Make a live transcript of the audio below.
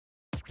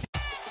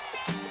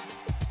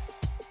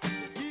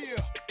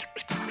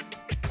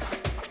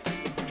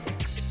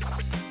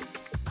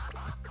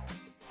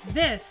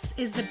This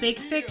is the Big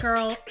Fit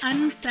Girl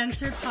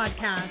Uncensored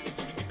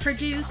podcast,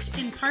 produced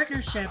in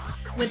partnership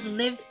with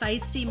Live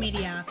Feisty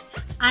Media.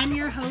 I'm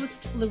your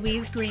host,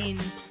 Louise Green,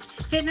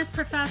 fitness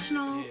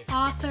professional,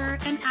 author,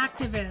 and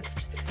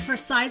activist for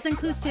size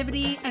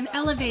inclusivity and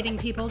elevating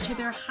people to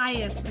their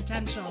highest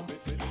potential.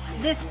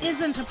 This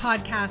isn't a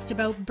podcast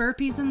about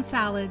burpees and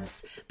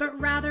salads, but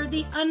rather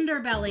the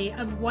underbelly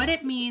of what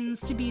it means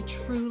to be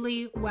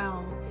truly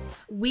well.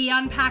 We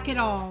unpack it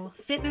all: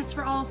 fitness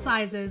for all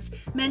sizes,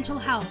 mental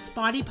health,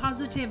 body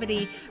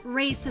positivity,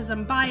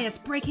 racism, bias,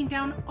 breaking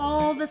down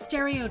all the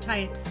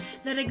stereotypes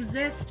that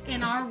exist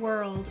in our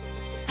world.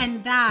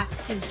 And that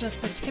is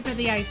just the tip of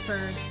the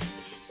iceberg.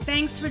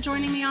 Thanks for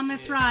joining me on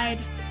this ride.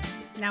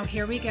 Now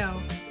here we go.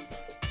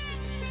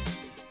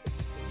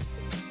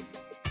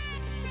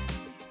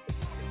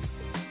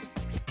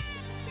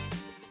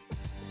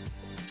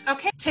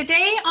 Okay,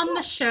 today on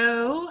the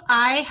show,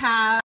 I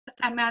have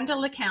Amanda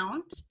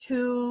LeCount,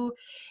 who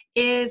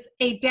is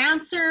a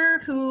dancer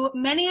who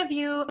many of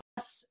you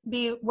must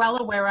be well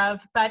aware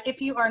of. But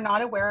if you are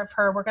not aware of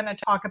her, we're going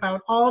to talk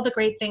about all the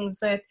great things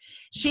that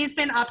she's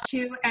been up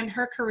to and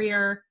her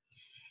career.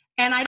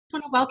 And I just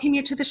want to welcome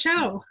you to the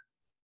show.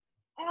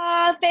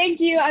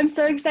 Thank you. I'm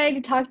so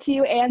excited to talk to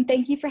you, and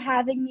thank you for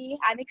having me.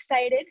 I'm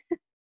excited.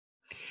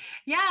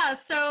 Yeah,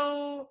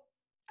 so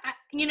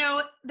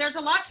there's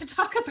a lot to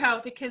talk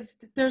about because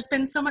there's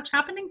been so much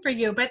happening for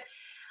you, but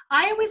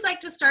I always like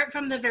to start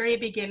from the very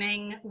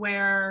beginning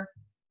where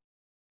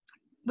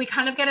we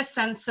kind of get a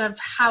sense of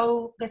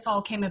how this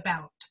all came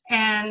about.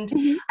 And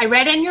I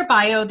read in your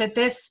bio that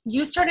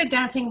you started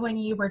dancing when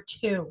you were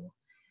 2.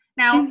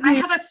 Now, I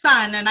have a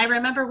son, and I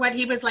remember what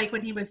he was like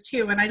when he was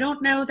 2, and I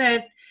don't know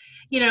that,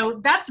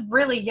 that's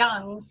really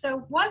young. So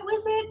what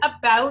was it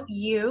about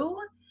you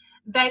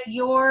that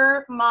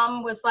your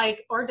mom was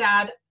like, or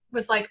dad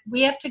was like,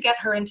 we have to get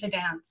her into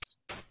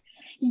dance?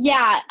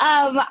 Yeah,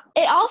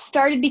 it all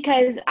started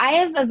because I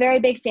have a very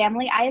big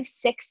family. I have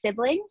 6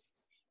 siblings,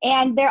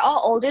 and they're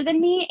all older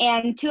than me,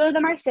 and 2 of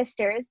them are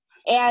sisters,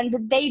 and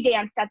they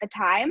danced at the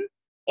time.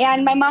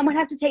 And my mom would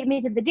have to take me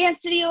to the dance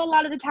studio a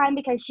lot of the time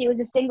because she was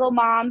a single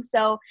mom,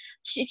 so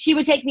she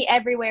would take me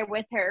everywhere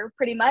with her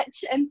pretty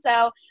much. And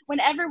so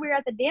whenever we were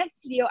at the dance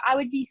studio, I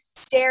would be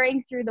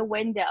staring through the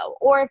window,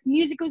 or if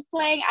music was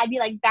playing, I'd be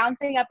like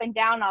bouncing up and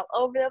down all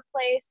over the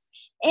place.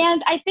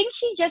 And I think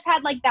she just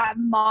had like that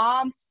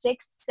mom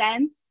sixth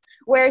sense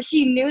where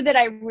she knew that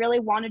I really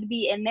wanted to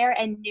be in there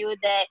and knew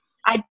that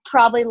I'd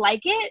probably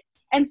like it.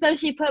 And so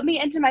she put me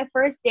into my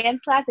first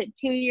dance class at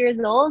 2 years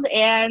old,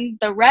 and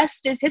the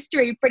rest is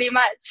history pretty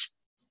much.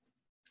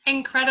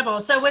 Incredible.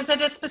 So was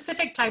it a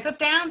specific type of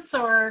dance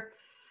or?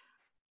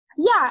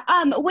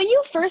 Yeah, when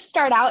you first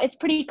start out, it's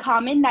pretty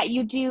common that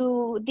you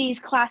do these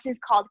classes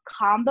called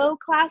combo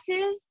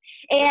classes,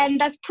 and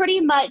that's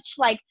pretty much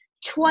like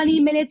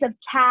 20 minutes of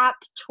tap,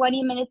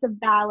 20 minutes of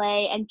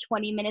ballet, and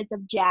 20 minutes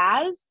of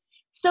jazz.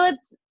 So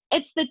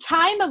it's the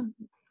time of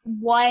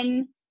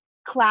one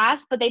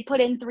class, but they put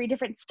in 3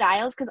 different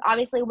styles because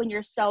obviously when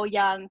you're so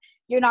young,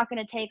 you're not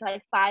going to take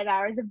like 5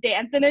 hours of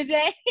dance in a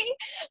day.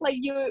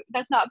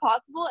 That's not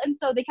possible. And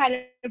so they kind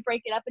of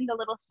break it up into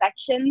little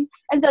sections.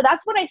 And so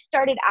that's what I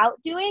started out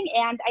doing.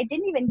 And I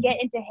didn't even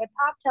get into hip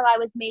hop till I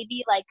was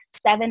maybe like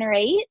 7 or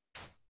 8.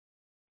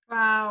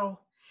 Wow.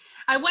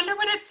 I wonder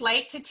what it's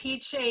like to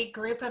teach a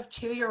group of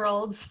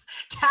 2-year-olds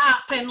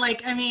tap and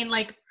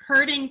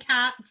herding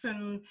cats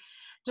and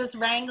just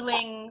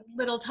wrangling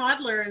little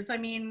toddlers. I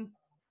mean,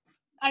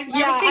 I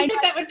would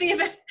think that would be a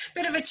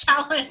bit of a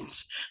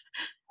challenge.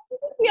 It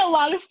would be a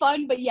lot of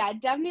fun, but yeah,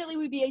 definitely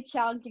would be a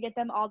challenge to get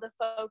them all to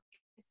focus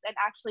and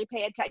actually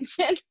pay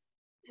attention.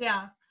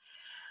 Yeah.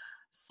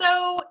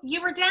 So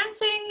you were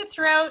dancing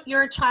throughout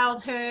your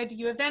childhood.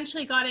 You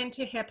eventually got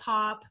into hip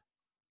hop.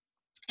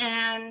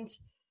 And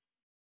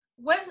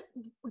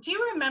do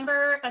you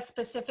remember a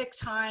specific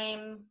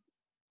time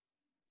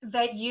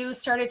that you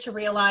started to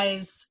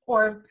realize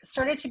or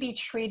started to be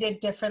treated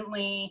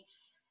differently?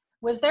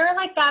 Was there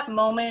like that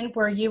moment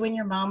where you and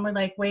your mom were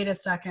like, wait a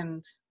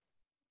second?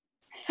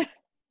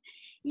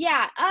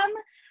 Yeah,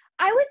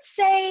 I would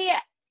say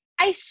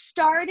I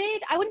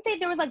wouldn't say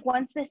there was like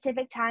one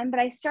specific time,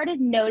 but I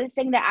started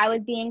noticing that I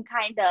was being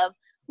kind of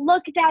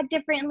looked at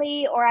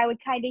differently, or I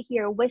would kind of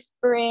hear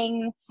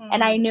whispering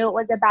and I knew it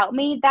was about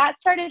me. That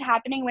started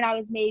happening when I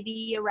was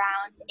maybe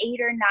around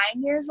 8 or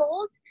 9 years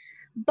old.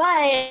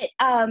 But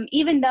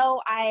even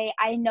though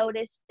I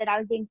noticed that I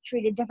was being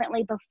treated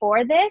differently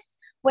before this,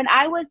 when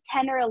I was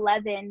 10 or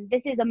 11,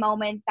 this is a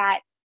moment that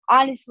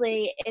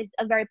honestly is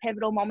a very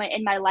pivotal moment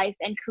in my life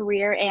and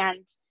career,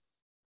 and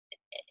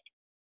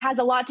has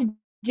a lot to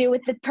do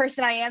with the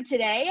person I am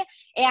today.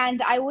 And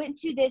I went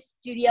to this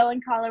studio in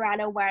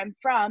Colorado where I'm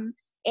from.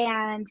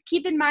 And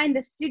keep in mind,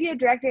 the studio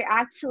director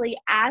actually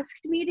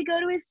asked me to go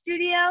to his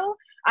studio.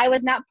 I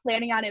was not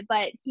planning on it,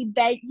 but he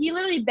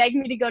literally begged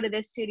me to go to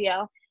this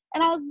studio.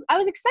 And I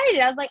was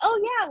excited. I was like,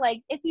 oh yeah,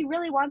 like if he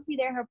really wants me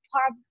there, he'll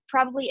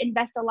probably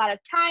invest a lot of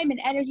time and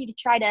energy to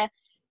try to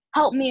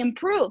help me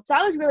improve. So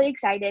I was really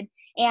excited.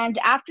 And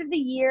after the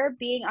year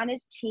being on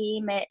his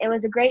team, it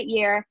was a great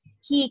year.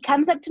 He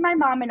comes up to my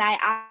mom and I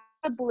out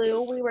of the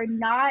blue. We were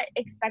not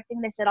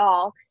expecting this at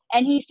all.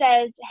 And he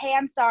says, "Hey,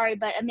 I'm sorry,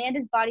 but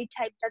Amanda's body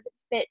type doesn't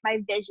fit my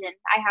vision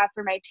I have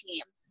for my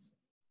team."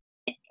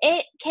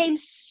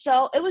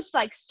 It was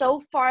like so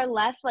far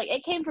left, like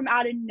it came from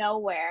out of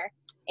nowhere.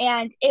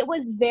 And it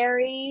was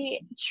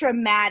very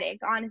traumatic,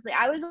 honestly.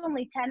 I was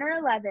only 10 or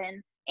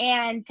 11.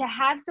 And to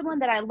have someone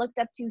that I looked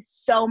up to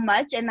so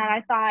much and that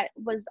I thought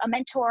was a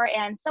mentor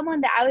and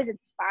someone that I was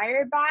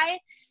inspired by,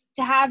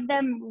 to have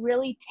them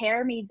really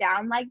tear me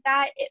down like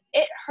that,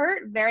 it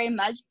hurt very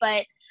much.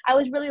 But I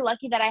was really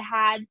lucky that I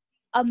had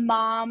a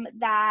mom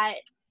that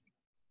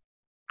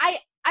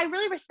I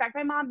really respect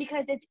my mom,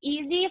 because it's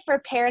easy for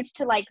parents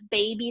to like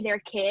baby their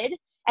kid.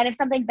 And if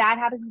something bad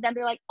happens to them,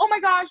 they're like, "Oh my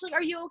gosh, like,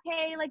 are you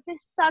okay? Like,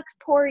 this sucks,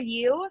 poor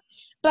you."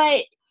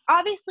 But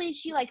obviously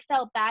she like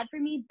felt bad for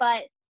me.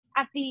 But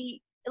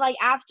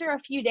after a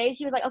few days,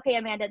 she was like, "Okay,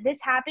 Amanda, this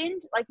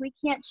happened. Like, we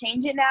can't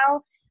change it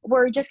now.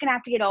 We're just going to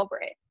have to get over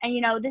it.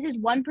 And, this is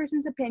one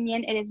person's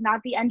opinion. It is not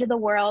the end of the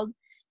world."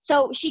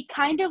 So she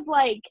kind of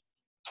like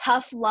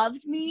tough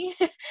loved me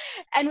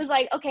and was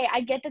like, "Okay,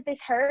 I get that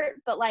this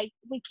hurt, but like,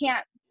 we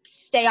can't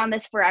stay on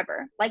this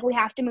forever. Like, we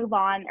have to move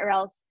on, or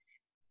else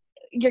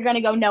you're going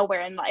to go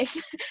nowhere in life."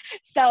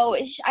 So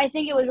I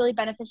think it was really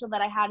beneficial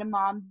that I had a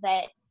mom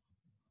that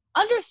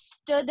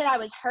understood that I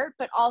was hurt,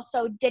 but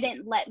also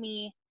didn't let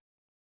me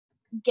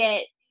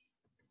get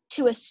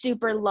to a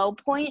super low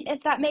point,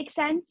 if that makes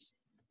sense.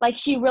 Like,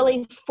 she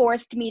really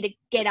forced me to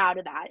get out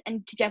of that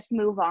and to just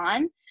move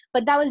on.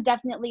 But that was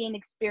definitely an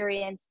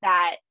experience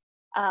that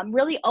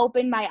really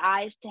opened my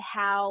eyes to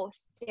how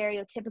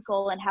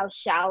stereotypical and how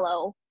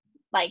shallow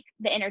like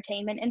the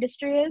entertainment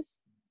industry is.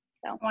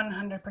 So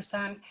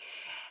 100%.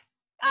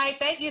 I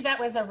bet you that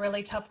was a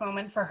really tough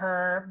moment for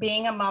her,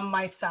 being a mom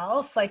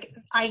myself. Like,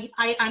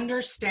 I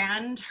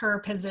understand her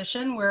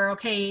position where,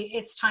 okay,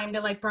 it's time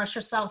to like brush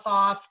yourself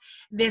off.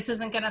 This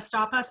isn't going to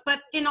stop us. But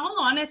in all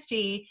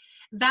honesty,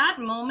 that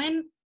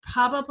moment,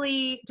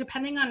 probably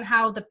depending on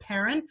how the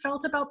parent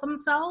felt about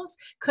themselves,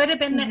 could have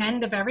been the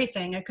end of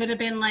everything. It could have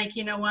been like,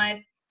 you know what,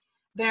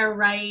 they're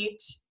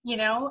right,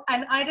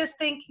 and I just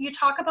think you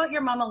talk about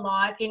your mom a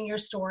lot in your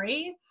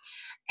story.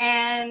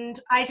 And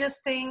I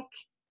just think,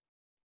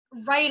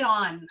 right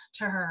on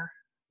to her,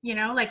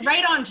 like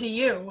right on to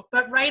you,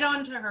 but right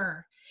on to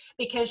her,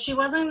 because she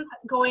wasn't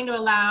going to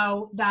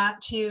allow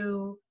that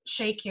to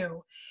shake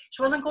you.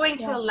 She wasn't going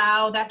to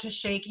allow that to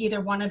shake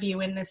either one of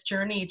you in this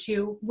journey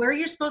to where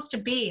you're supposed to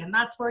be. And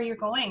that's where you're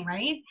going,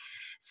 right?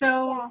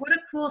 So what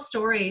a cool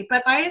story.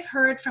 But I've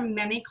heard from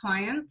many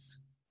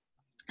clients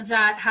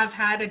that have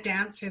had a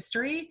dance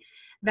history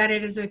that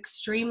it is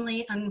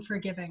extremely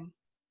unforgiving.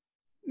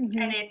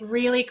 And it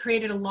really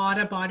created a lot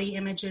of body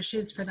image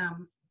issues for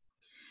them.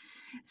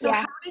 So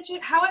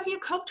how have you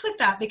coped with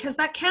that? Because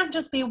that can't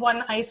just be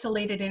one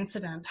isolated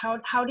incident.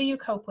 How do you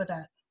cope with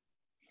it?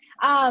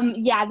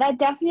 That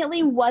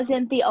definitely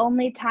wasn't the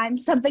only time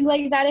something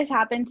like that has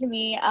happened to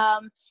me.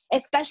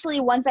 Especially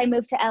once I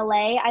moved to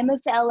LA. I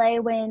moved to LA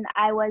when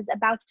I was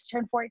about to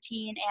turn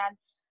 14. And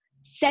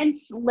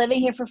since living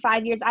here for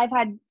 5 years, I've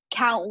had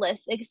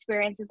countless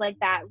experiences like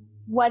that,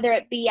 whether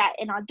it be at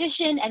an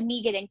audition and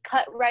me getting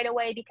cut right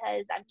away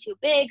because I'm too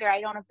big or I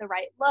don't have the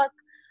right look,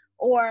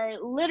 or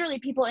literally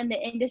people in the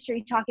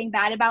industry talking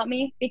bad about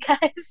me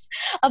because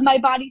of my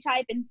body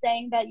type and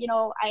saying that,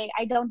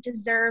 I don't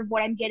deserve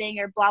what I'm getting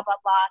or blah, blah,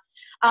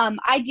 blah.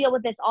 I deal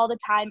with this all the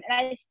time. And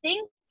I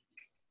think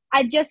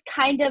I just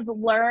kind of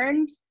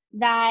learned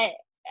that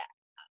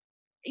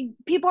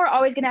people are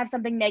always going to have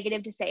something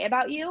negative to say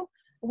about you,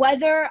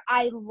 whether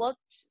I looked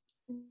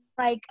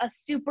like a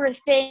super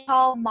thin,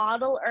 tall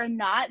model or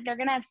not. They're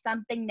going to have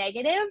something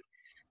negative.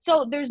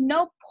 So there's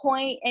no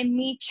point in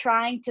me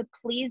trying to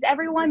please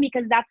everyone,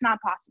 because that's not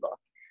possible.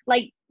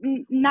 Like,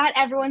 not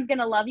everyone's going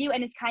to love you.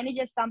 And it's kind of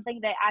just something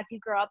that as you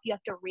grow up, you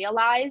have to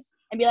realize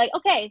and be like,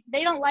 okay,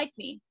 they don't like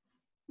me.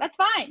 That's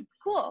fine.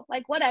 Cool.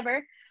 Like,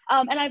 whatever.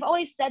 And I've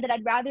always said that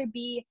I'd rather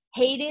be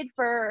hated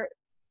for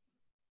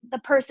the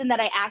person that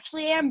I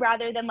actually am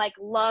rather than like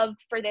loved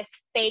for this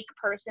fake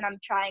person I'm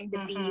trying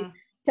to be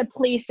to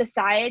please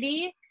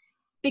society.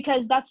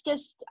 Because that's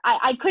just,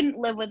 I couldn't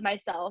live with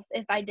myself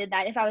if I did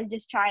that, if I was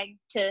just trying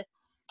to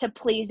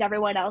please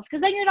everyone else.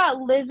 Because then you're not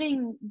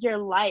living your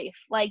life.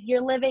 Like,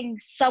 you're living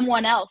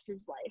someone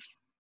else's life.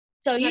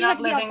 So you're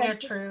not living your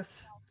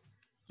truth.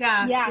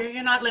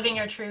 You're not living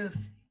your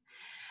truth.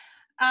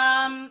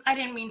 I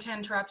didn't mean to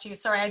interrupt you.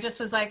 Sorry. I just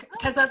was like,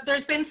 because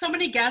there's been so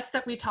many guests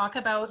that we talk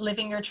about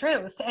living your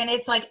truth. And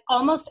it's like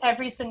almost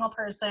every single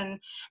person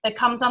that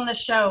comes on the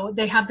show,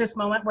 they have this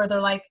moment where they're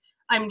like,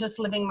 I'm just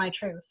living my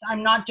truth.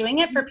 I'm not doing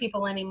it for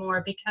people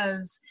anymore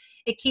because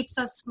it keeps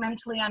us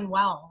mentally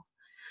unwell.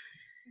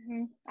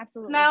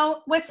 Absolutely.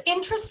 Now, what's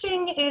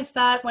interesting is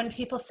that when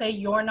people say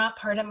you're not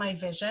part of my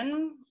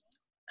vision,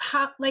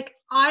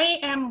 I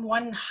am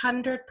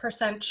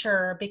 100%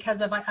 sure,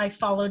 because of I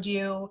followed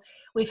you.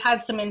 We've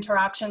had some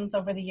interactions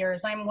over the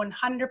years. I'm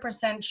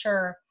 100%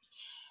 sure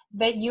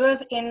that you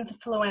have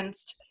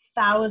influenced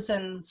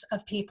thousands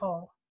of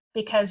people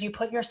because you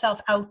put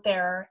yourself out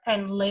there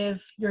and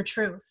live your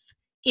truth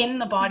in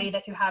the body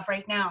that you have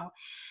right now.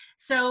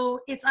 So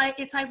it's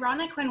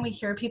ironic when we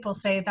hear people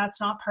say that's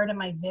not part of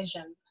my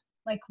vision.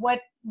 Like,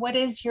 what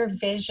is your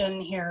vision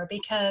here?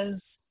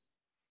 Because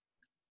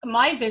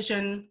my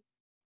vision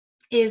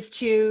is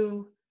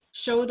to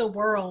show the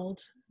world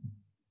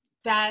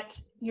that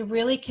you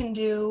really can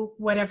do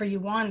whatever you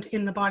want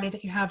in the body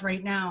that you have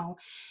right now.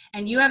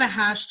 And you have a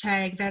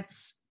hashtag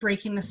that's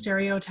breaking the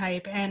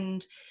stereotype.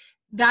 And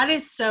that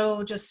is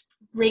so just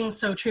rings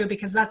so true,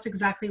 because that's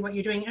exactly what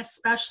you're doing,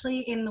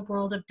 especially in the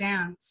world of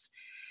dance.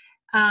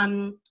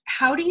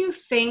 How do you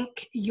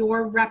think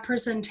your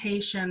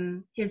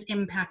representation is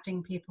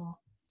impacting people?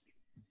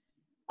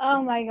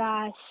 Oh my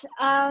gosh.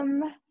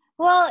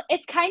 Well,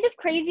 it's kind of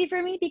crazy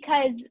for me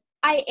because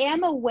I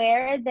am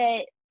aware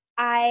that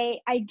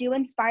I do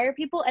inspire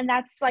people, and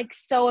that's like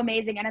so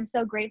amazing, and I'm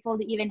so grateful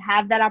to even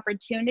have that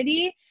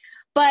opportunity.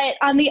 But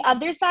on the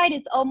other side,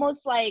 it's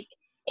almost like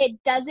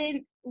it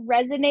doesn't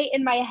resonate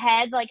in my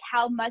head like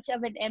how much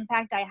of an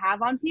impact I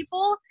have on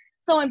people.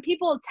 So when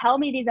people tell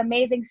me these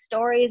amazing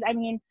stories, I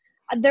mean,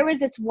 there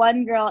was this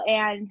one girl,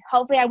 and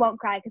hopefully I won't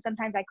cry because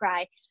sometimes I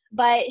cry,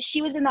 but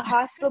she was in the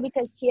hospital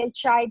because she had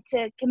tried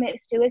to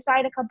commit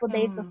suicide a couple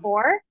days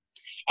before.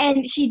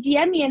 And she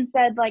DM'd me and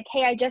said, like,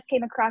 hey, I just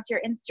came across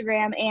your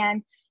Instagram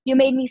and you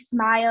made me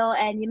smile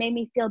and you made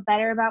me feel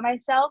better about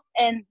myself.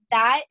 And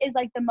that is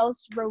like the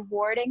most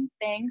rewarding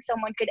thing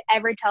someone could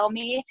ever tell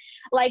me.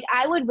 Like,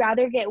 I would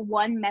rather get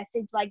one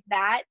message like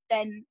that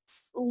than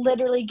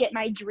literally get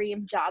my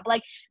dream job.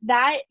 Like,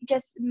 that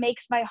just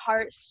makes my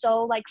heart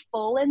so like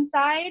full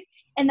inside.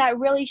 And that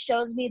really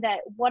shows me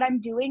that what I'm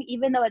doing,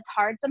 even though it's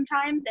hard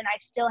sometimes and I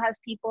still have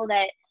people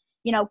that,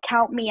 you know,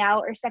 count me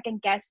out or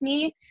second guess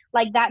me,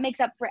 like that makes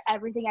up for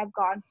everything I've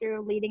gone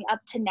through leading up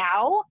to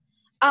now.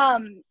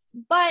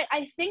 But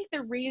I think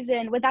the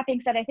reason, with that being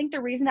said, I think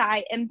the reason that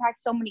I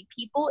impact so many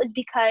people is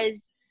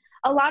because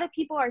a lot of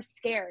people are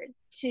scared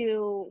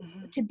to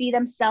be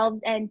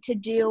themselves and to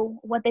do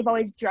what they've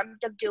always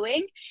dreamt of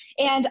doing.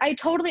 And I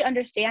totally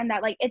understand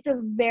that. Like, it's a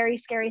very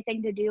scary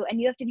thing to do, and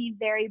you have to be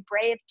very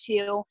brave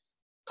to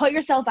put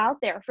yourself out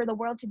there for the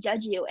world to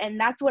judge you. And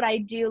that's what I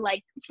do,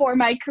 like, for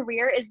my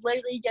career, is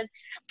literally just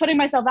putting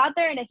myself out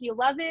there. And if you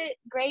love it,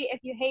 great. If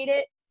you hate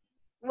it,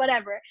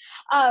 whatever.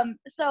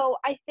 So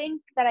I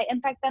think that I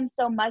impact them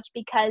so much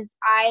because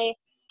I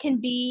can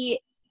be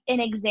an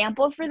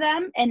example for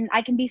them, and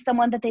I can be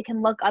someone that they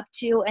can look up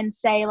to and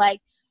say, like,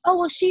 oh,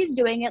 well, she's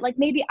doing it, like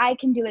maybe I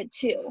can do it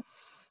too.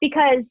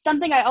 Because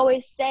something I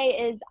always say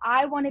is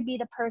I want to be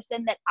the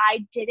person that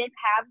I didn't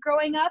have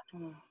growing up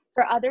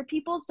for other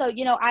people. So,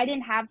 you know, I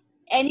didn't have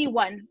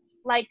anyone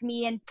like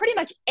me in pretty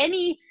much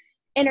any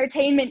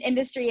entertainment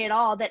industry at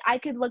all that I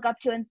could look up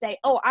to and say,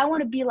 oh, I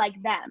want to be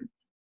like them.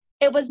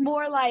 It was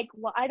more like,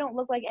 well, I don't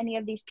look like any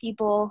of these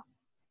people.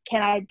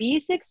 Can I be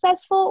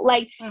successful?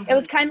 Like, it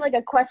was kind of like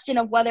a question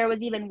of whether it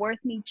was even worth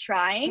me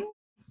trying.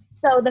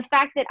 So the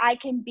fact that I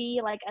can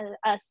be like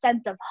a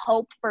sense of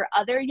hope for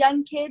other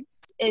young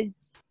kids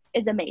is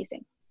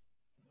amazing.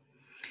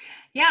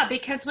 Yeah,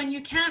 because when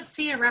you can't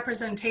see a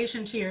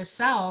representation to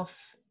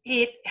yourself,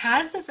 it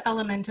has this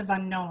element of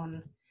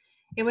unknown.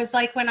 It was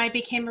like when I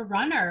became a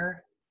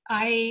runner,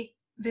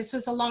 this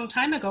was a long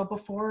time ago,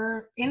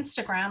 before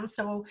Instagram.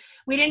 So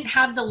we didn't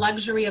have the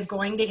luxury of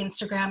going to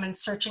Instagram and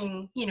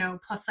searching, you know,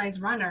 plus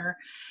size runner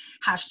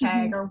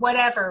hashtag or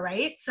whatever.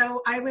 Right.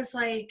 So I was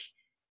like,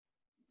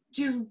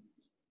 do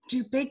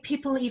big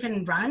people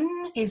even run?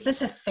 Is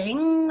this a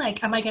thing?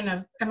 Like, am I going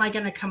to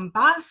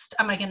combust?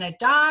 Am I going to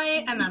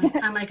die? And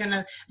am I going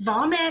to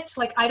vomit?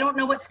 Like, I don't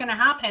know what's going to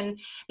happen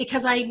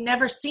because I'd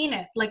never seen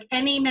it. Like,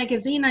 any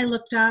magazine I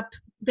looked up,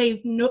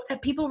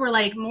 people were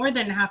like more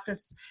than half the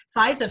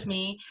size of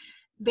me.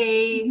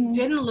 They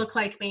didn't look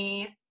like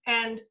me.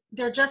 And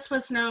there just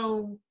was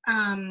no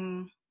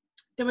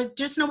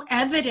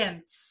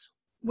evidence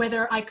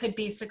whether I could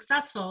be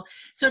successful.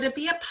 So to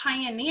be a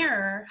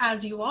pioneer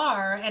as you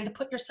are, and to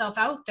put yourself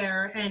out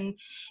there,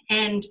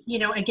 and you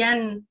know,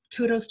 again,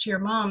 kudos to your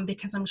mom,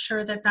 because I'm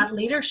sure that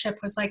leadership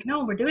was like,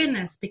 no, we're doing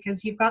this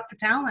because you've got the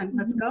talent.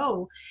 Let's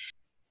go.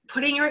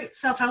 Putting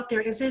yourself out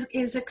there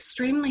is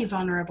extremely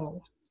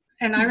vulnerable.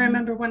 And I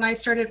remember when I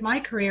started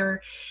my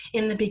career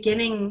in the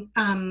beginning,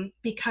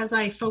 because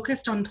I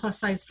focused on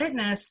plus size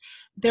fitness,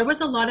 there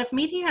was a lot of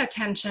media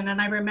attention. And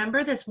I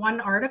remember this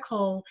one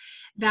article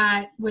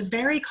that was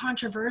very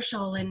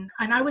controversial, and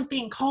I was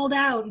being called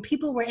out and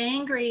people were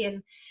angry.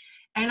 And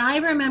I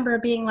remember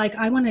being like,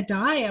 I want to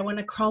die. I want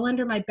to crawl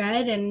under my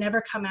bed and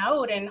never come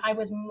out. And I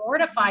was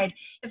mortified.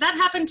 If that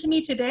happened to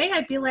me today,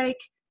 I'd be like,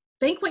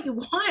 think what you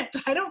want.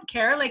 I don't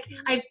care. Like,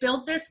 I've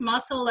built this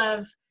muscle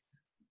of,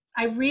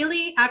 I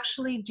really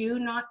actually do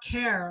not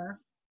care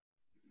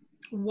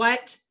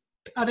what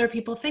other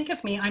people think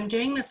of me. I'm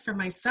doing this for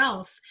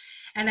myself,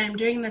 and I'm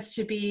doing this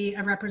to be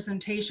a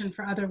representation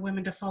for other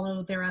women to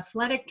follow their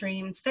athletic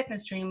dreams,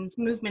 fitness dreams,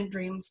 movement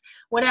dreams,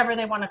 whatever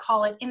they want to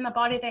call it, in the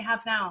body they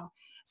have now.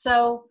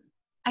 So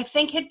I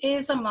think it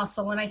is a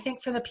muscle. And I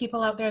think for the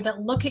people out there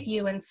that look at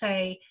you and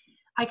say,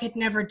 I could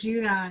never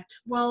do that.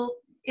 Well,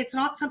 it's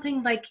not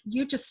something like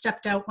you just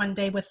stepped out one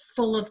day with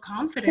full of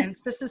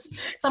confidence. This is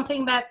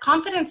something that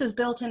confidence is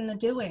built in the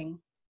doing.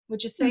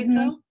 Would you say Hmm.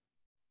 so?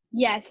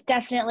 Yes,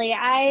 definitely.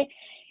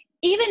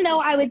 Even though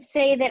I would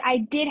say that I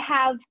did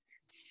have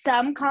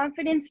some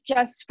confidence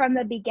just from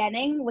the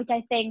beginning, which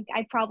I think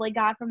I probably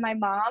got from my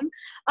mom,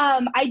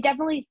 I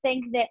definitely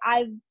think that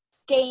I've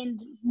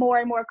gained more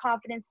and more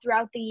confidence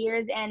throughout the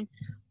years. And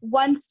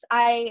once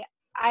I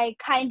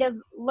kind of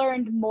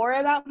learned more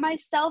about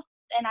myself,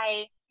 and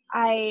I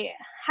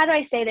how do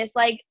I say this?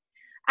 Like,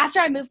 after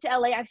I moved to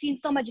LA, I've seen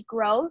so much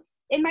growth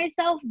in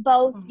myself,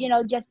 both,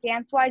 Mhm. just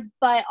dance wise,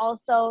 but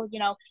also,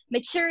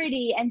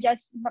 maturity and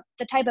just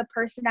the type of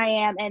person I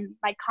am and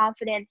my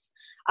confidence.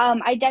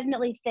 I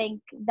definitely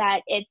think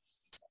that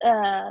it's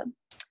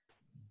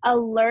a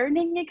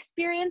learning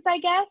experience, I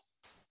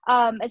guess.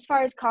 As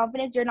far as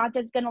confidence, you're not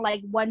just gonna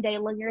like one day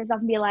look at yourself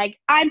and be like,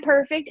 I'm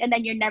perfect, and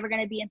then you're never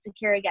gonna be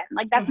insecure again.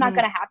 Like, that's not Mhm.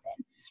 gonna happen.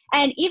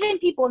 And even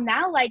people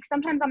now, like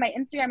sometimes on my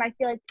Instagram, I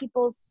feel like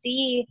people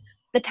see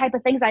the type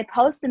of things I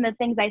post and the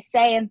things I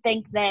say and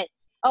think that,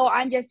 oh,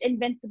 I'm just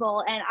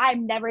invincible and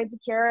I'm never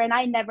insecure and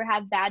I never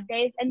have bad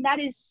days. And that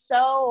is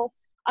so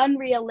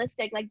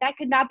unrealistic. Like, that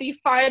could not be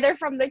farther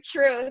from the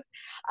truth.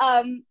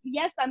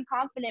 Yes, I'm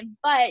confident,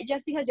 but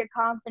just because you're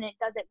confident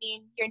doesn't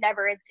mean you're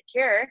never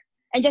insecure.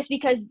 And just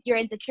because you're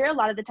insecure a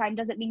lot of the time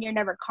doesn't mean you're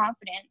never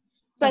confident.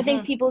 So I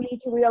think Mhm. people need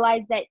to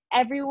realize that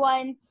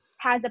everyone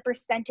has a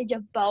percentage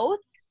of both.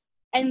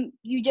 And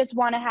you just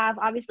want to have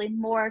obviously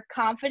more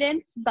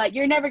confidence, but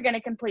you're never going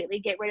to completely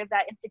get rid of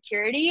that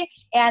insecurity.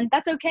 And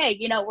that's okay.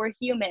 We're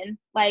human.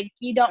 Like,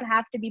 you don't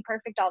have to be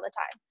perfect all the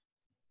time.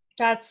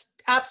 That's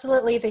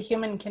absolutely the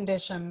human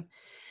condition.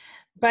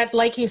 But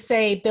like you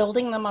say,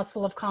 building the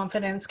muscle of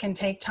confidence can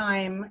take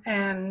time.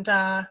 And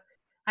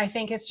I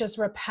think it's just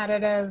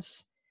repetitive,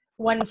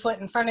 one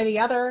foot in front of the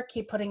other,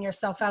 keep putting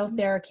yourself out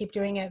there, keep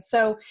doing it.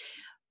 So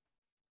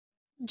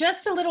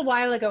just a little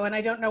while ago, and I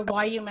don't know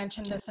why you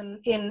mentioned this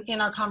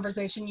in our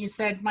conversation, you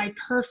said my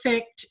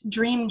perfect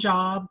dream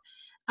job.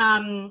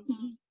 Um,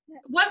 Mhm.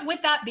 what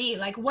would that be?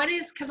 Like, what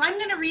is, because I'm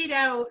going to read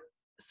out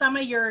some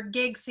of your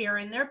gigs here,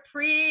 and they're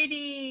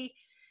pretty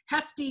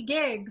hefty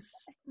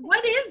gigs.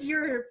 What is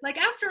your, like,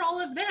 after all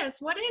of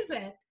this, what is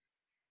it?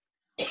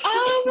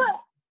 Um,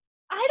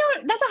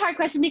 that's a hard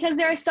question because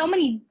there are so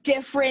many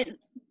different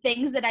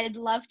things that I'd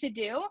love to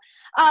do.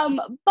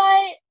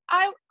 But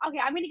okay,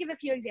 I'm going to give a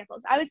few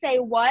examples. I would say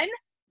one,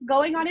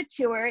 going on a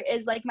tour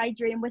is like my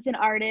dream with an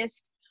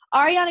artist.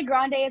 Ariana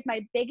Grande is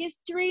my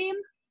biggest dream,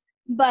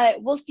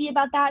 but we'll see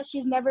about that.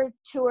 She's never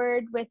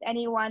toured with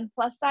anyone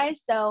plus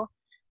size, so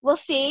we'll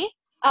see.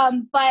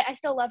 But I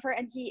still love her,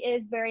 and she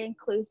is very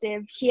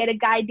inclusive. She had a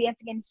guy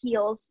dancing in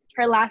heels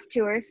her last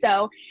tour,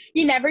 so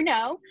you never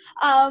know.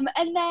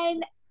 And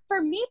then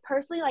for me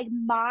personally, like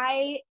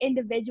my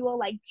individual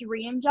like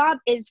dream job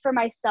is for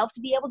myself to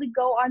be able to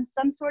go on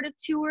some sort of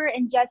tour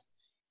and just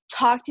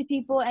talk to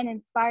people and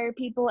inspire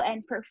people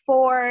and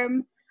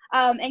perform,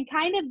 and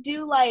kind of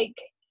do like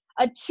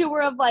a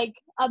tour of like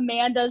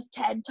Amanda's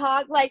TED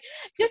Talk, like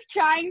just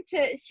trying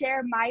to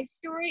share my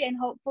story and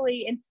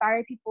hopefully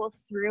inspire people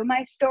through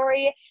my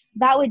story.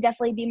 That would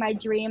definitely be my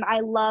dream. I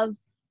love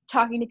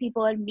talking to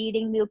people and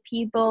meeting new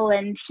people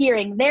and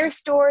hearing their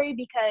story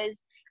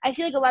because I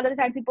feel like a lot of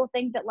the time people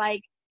think that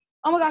like,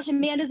 oh my gosh,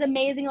 Amanda's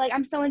amazing. Like,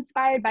 I'm so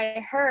inspired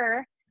by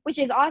her, which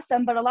is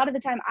awesome. But a lot of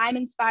the time I'm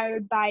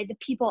inspired by the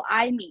people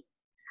I meet.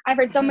 I've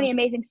heard so Mhm. many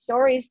amazing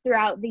stories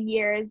throughout the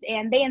years,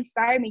 and they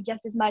inspire me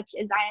just as much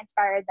as I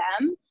inspire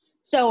them.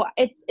 So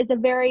it's a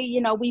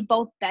very, we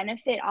both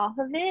benefit off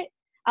of it.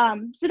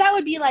 So that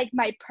would be like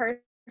my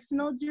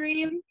personal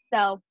dream.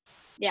 So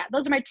yeah,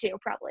 those are my two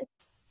probably.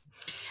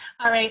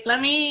 All right, let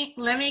me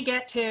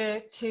get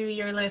to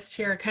your list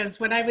here, because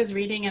when I was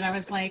reading it, I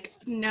was like,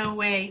 no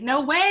way,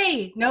 no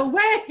way, no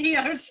way.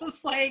 I was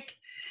just like,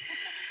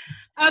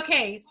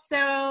 okay,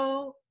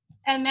 so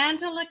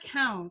Amanda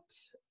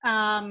LeCount,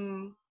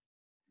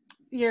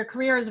 your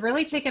career has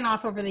really taken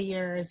off over the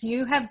years.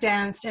 You have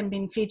danced and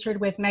been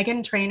featured with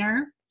Meghan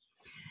Trainor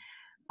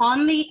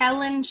on the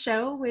Ellen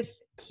Show with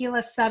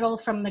Keela Settle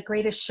from The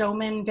Greatest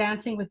Showman,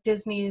 Dancing with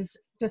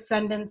Disney's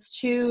Descendants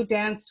 2,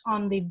 danced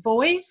on The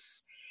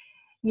Voice.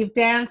 You've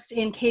danced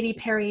in Katy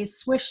Perry's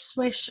Swish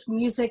Swish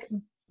music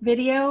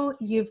video.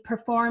 You've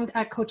performed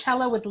at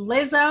Coachella with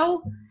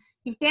Lizzo.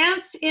 You've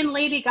danced in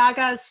Lady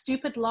Gaga's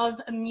Stupid Love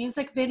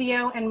music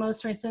video, and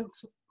most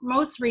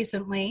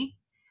recently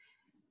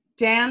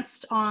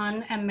danced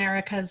on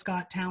America's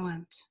Got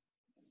Talent,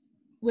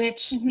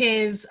 which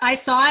is, I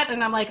saw it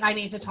and I'm like, I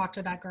need to talk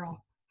to that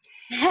girl.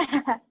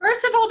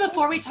 First of all,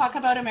 before we talk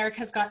about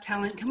America's Got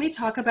Talent, can we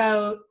talk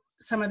about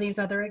some of these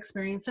other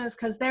experiences?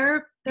 Because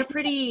they're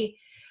pretty,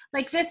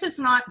 like, this is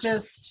not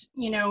just,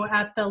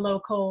 at the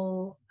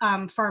local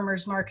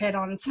farmers market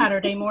on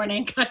Saturday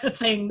morning kind of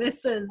thing.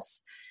 This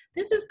is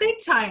big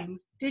time.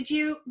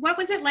 What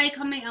was it like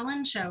on the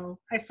Ellen Show?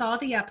 I saw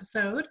the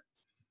episode.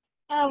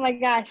 Oh my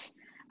gosh.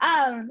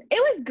 It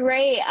was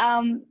great.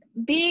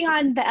 Being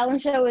on the Ellen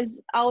Show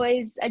was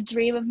always a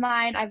dream of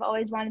mine. I've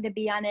always wanted to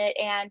be on it,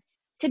 and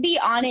to be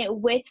on it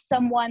with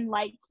someone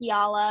like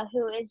Kiala,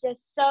 who is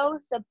just so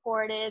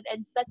supportive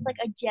and such like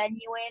a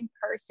genuine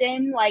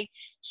person. Like,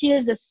 she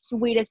is the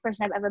sweetest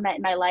person I've ever met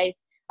in my life.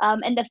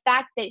 And the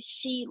fact that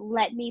she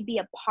let me be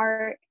a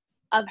part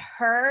of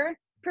her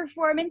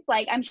performance,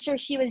 like, I'm sure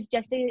she was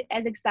just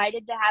as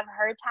excited to have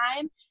her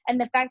time.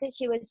 And the fact that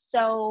she was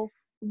so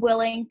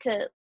willing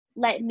to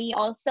let me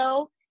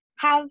also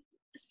have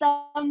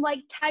some like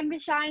time to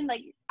shine,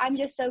 like, I'm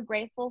just so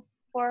grateful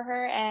for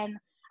her, and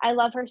I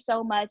love her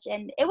so much.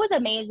 And it was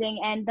amazing.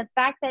 And the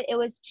fact that it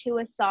was to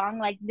a song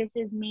like This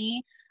Is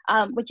Me,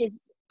 which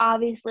is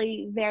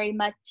obviously very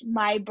much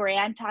my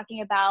brand,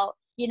 talking about,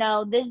 you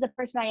know, this is the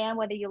person I am,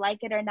 whether you like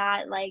it or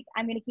not, like,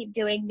 I'm going to keep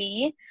doing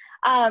me.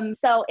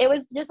 So it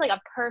was just like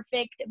a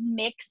perfect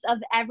mix of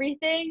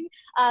everything.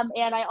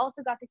 And I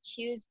also got to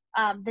choose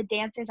the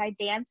dancers I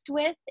danced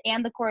with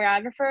and the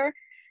choreographer.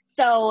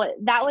 So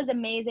that was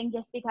amazing,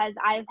 just because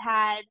I've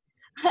had,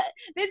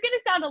 this is going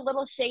to sound a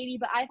little shady,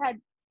 but I've had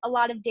a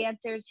lot of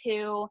dancers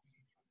who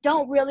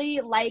don't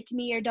really like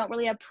me or don't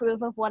really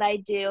approve of what I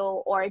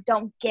do, or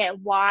don't get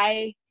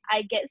why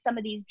I get some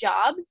of these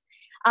jobs.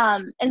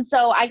 And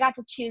so I got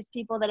to choose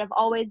people that have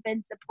always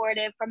been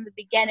supportive from the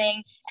beginning,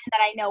 and that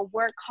I know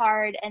work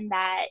hard, and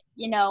that,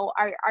 you know,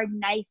 are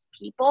nice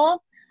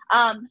people.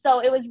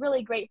 So it was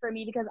really great for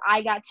me, because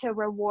I got to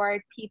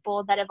reward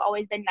people that have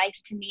always been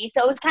nice to me.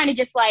 So it was kind of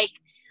just like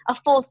a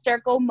full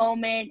circle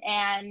moment,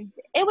 and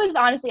it was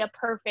honestly a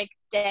perfect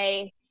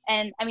day.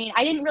 And I mean,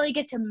 I didn't really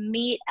get to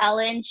meet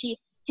Ellen. She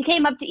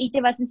came up to each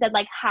of us and said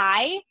like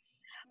hi,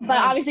 but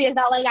obviously it's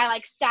not like I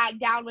like sat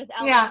down with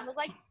Ellen and was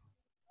like,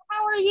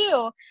 how are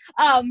you?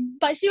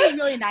 But she was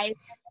really nice.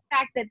 The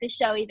fact that the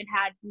show even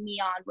had me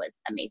on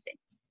was amazing.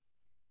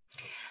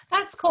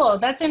 That's cool.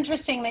 That's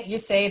interesting that you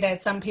say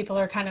that some people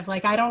are kind of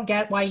like, I don't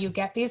get why you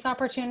get these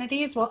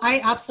opportunities. Well, I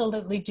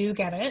absolutely do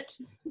get it.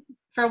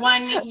 For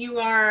one, you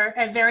are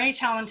a very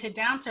talented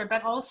dancer,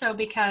 but also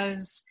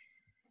because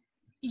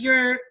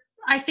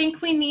I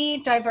think we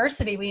need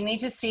diversity. We need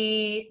to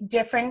see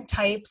different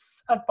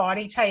types of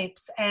body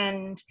types.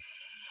 And,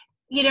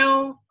 you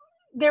know,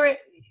 there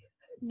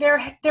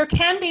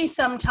can be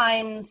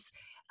sometimes,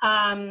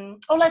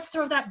 let's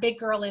throw that big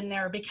girl in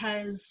there,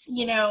 because,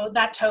 you know,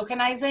 that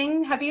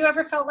tokenizing. Have you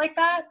ever felt like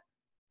that?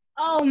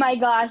 Oh my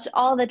gosh,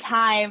 all the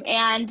time.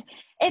 And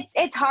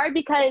it's hard,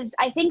 because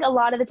I think a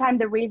lot of the time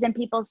the reason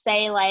people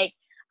say like,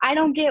 I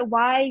don't get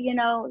why, you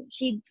know,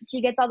 she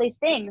gets all these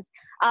things.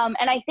 And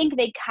I think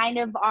they kind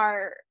of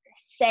are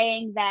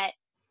saying that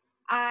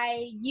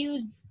I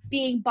use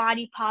being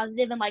body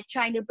positive and like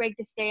trying to break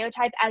the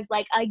stereotype as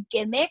like a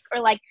gimmick,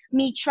 or like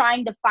me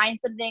trying to find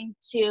something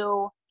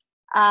to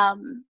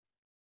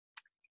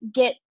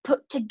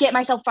get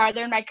myself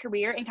farther in my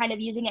career, and kind of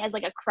using it as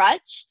like a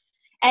crutch.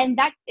 And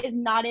that is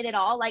not it at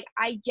all. Like,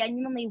 I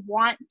genuinely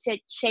want to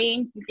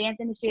change the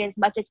dance industry as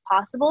much as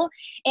possible.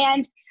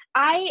 And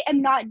I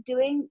am not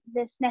doing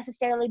this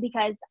necessarily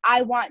because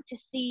I want to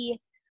see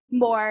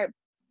more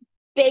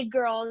big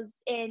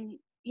girls in,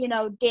 you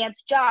know,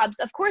 dance jobs.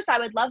 Of course I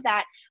would love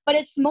that, but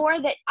it's more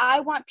that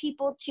I want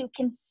people to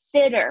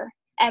consider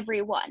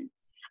everyone.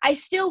 I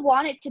still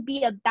want it to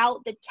be about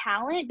the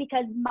talent,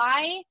 because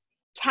my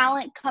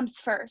talent comes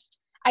first.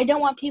 I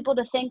don't want people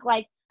to think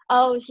like,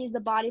 oh, she's the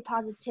body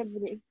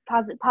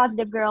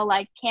positive girl,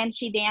 like, can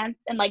she dance,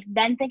 and like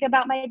then think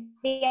about my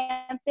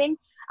dancing.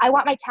 I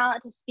want my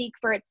talent to speak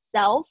for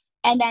itself,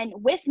 and then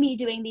with me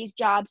doing these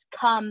jobs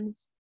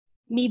comes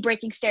me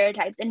breaking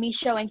stereotypes and me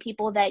showing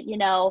people that, you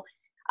know,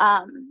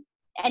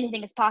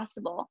 anything is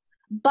possible.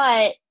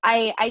 But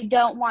I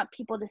don't want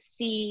people to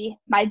see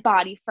my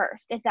body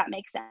first, if that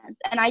makes sense.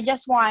 And I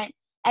just want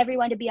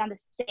everyone to be on the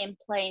same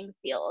playing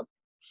field.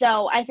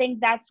 So I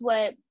think that's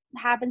what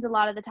happens a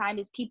lot of the time,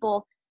 is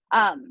people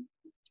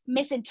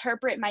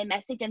misinterpret my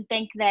message and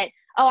think that,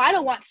 oh, I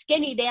don't want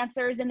skinny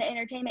dancers in the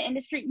entertainment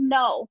industry.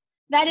 No,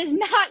 that is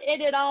not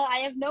it at all. I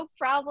have no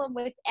problem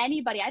with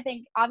anybody. I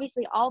think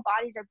obviously all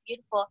bodies are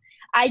beautiful.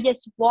 I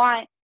just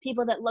want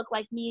people that look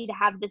like me to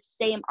have the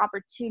same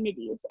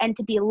opportunities and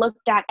to be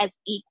looked at as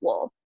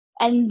equal,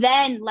 and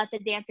then let the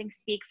dancing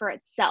speak for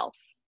itself.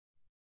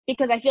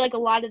 Because I feel like a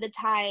lot of the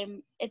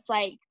time it's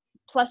like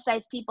plus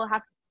size people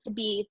have to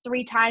be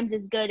 3 times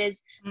as good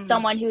as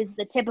someone who's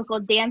the typical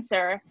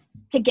dancer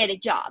to get a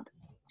job.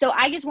 So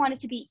I just want it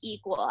to be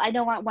equal. I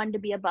don't want one to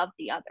be above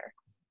the other.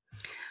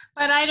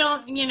 But I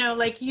don't, you know,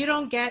 like, you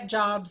don't get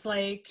jobs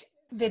like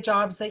the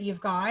jobs that you've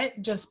got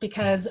just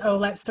because, oh,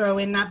 let's throw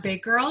in that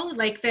big girl.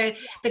 Like, the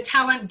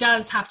talent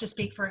does have to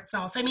speak for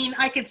itself. I mean,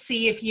 I could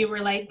see if you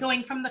were like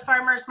going from the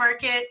farmer's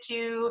market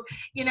to,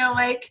 you know,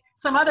 like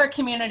some other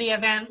community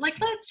event, like,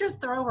 let's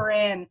just throw her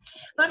in.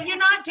 But you're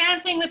not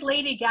dancing with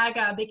Lady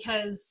Gaga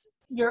because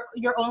your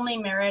only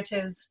merit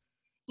is,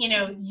 you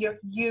know,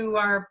 you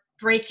are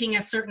breaking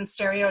a certain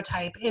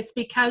stereotype. It's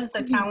because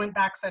the talent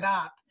backs it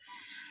up.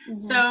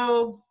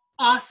 So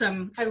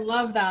awesome. I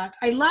love that.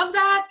 I love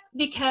that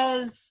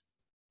because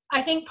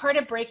I think part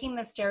of breaking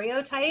the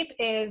stereotype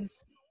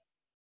is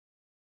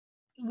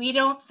we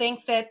don't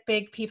think that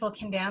big people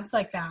can dance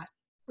like that,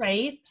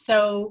 right?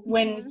 So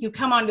when you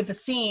come onto the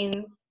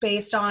scene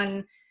based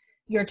on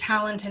your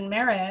talent and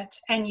merit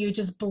and you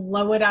just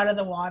blow it out of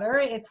the water,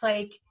 it's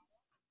like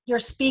you're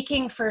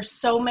speaking for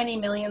so many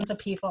millions of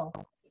people.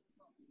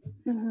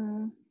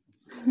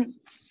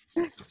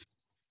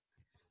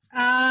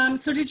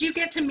 So did you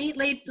get to meet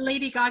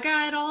Lady Gaga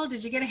at all?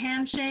 Did you get a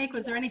handshake?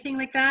 Was there anything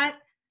like that?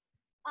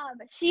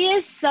 She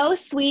is so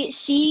sweet.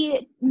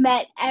 She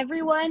met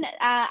everyone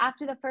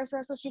after the first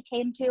rehearsal she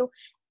came to.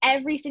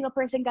 Every single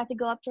person got to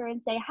go up to her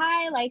and say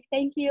hi, like,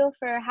 thank you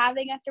for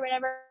having us or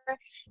whatever.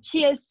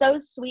 She is so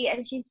sweet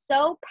and she's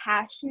so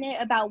passionate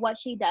about what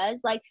she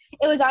does. Like,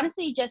 it was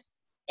honestly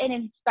just an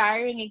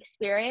inspiring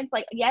experience.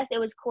 Like, yes, it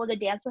was cool to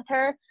dance with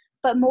her,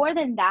 but more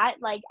than that,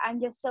 like, I'm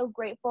just so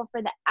grateful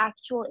for the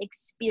actual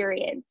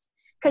experience.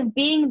 Because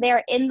being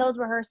there in those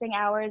rehearsing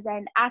hours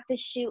and at the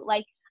shoot,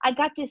 like, I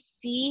got to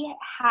see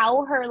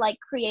how her like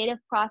creative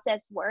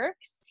process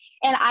works.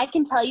 And I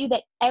can tell you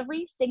that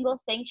every single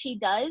thing she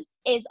does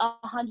is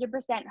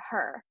 100%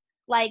 her.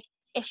 Like,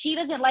 if she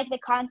doesn't like the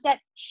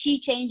concept, she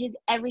changes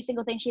every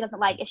single thing she doesn't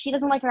like. If she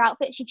doesn't like her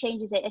outfit, she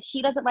changes it. If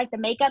she doesn't like the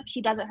makeup,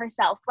 she does it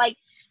herself. Like,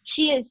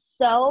 she is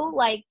so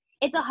like,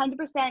 it's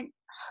 100%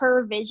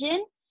 her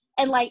vision.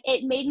 And like,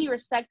 it made me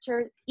respect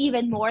her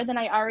even more than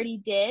I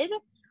already did.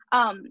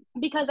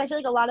 Because I feel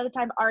like a lot of the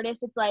time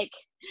artists, it's like,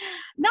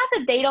 not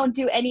that they don't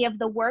do any of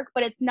the work,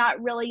 but it's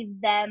not really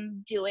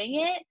them doing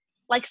it.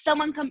 Like,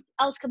 someone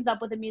else comes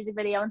up with a music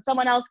video and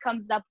someone else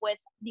comes up with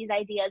these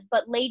ideas.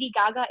 But Lady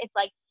Gaga, it's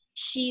like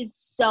she's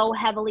so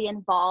heavily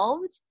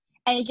involved,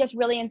 and it just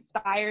really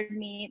inspired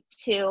me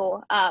to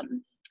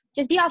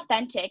just be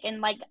authentic. And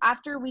like,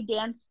 after we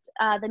danced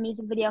the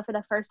music video for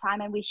the first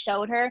time and we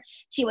showed her,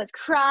 she was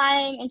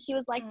crying and she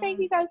was like, thank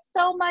you guys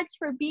so much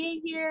for being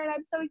here, and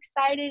I'm so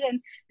excited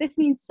and this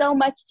means so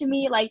much to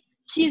me. Like,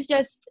 she's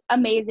just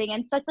amazing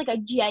and such like a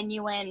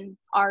genuine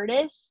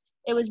artist.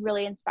 It was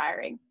really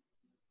inspiring.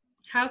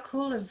 How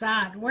cool is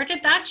that? Where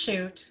did that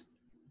shoot?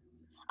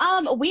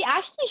 We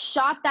actually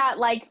shot that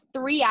like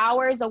 3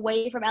 hours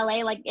away from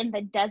LA, like in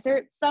the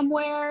desert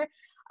somewhere.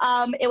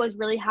 It was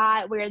really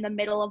hot. We were in the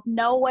middle of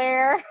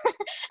nowhere.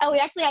 And we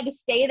actually had to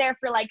stay there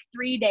for like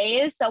 3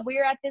 days. So we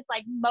were at this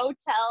like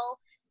motel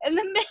in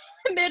the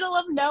middle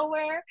of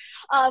nowhere.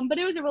 But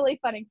it was a really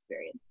fun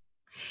experience.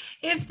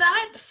 Is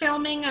that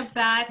filming of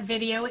that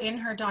video in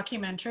her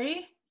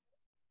documentary?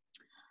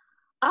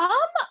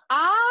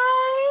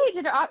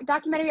 Did a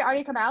documentary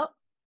already come out?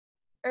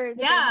 Or is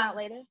it going to come out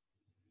later?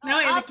 No,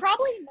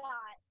 probably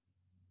not.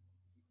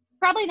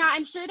 Probably not.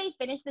 I'm sure they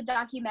finished the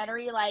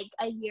documentary like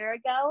a year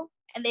ago,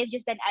 and they've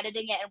just been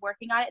editing it and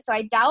working on it. So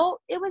I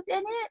doubt it was in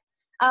it.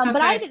 But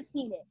I haven't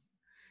seen it.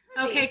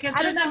 Maybe. Okay, because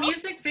there's a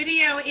music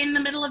video in the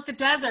middle of the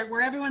desert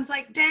where everyone's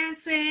like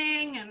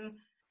dancing and.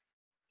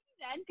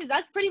 Because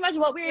that's pretty much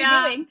what we were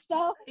doing.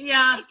 So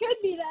yeah, it could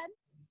be then.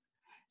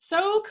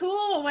 So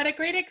cool. What a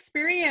great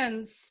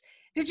experience.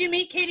 Did you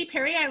meet Katy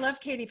Perry? I love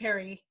Katy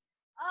Perry.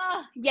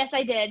 Yes,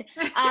 I did.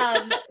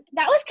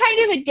 That was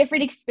kind of a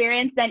different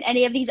experience than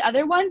any of these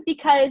other ones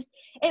because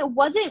it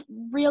wasn't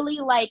really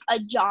like a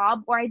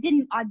job, or I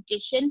didn't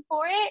audition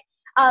for it.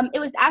 It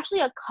was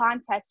actually a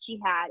contest she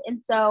had.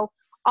 And so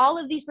all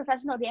of these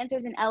professional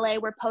dancers in LA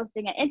were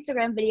posting an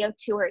Instagram video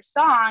to her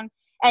song.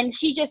 And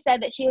she just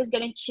said that she was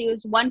going to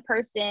choose one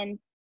person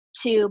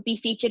to be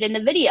featured in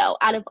the video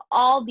out of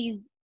all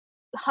these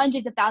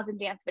hundreds of thousand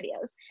dance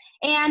videos.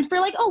 And for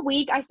like a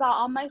week, I saw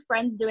all my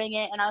friends doing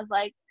it, and I was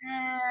like,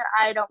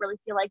 I don't really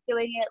feel like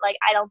doing it. Like,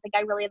 I don't think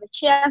I really have a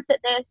chance at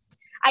this.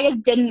 I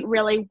just didn't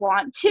really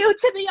want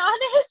to be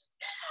honest.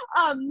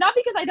 Not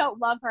because I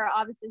don't love her.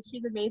 Obviously,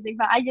 she's amazing,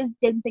 but I just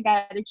didn't think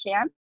I had a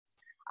chance.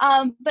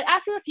 But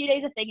after a few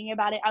days of thinking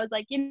about it, I was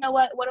like, you know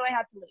what? What do I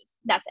have to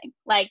lose? Nothing.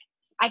 Like,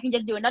 I can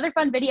just do another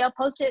fun video,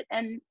 post it,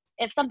 and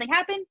if something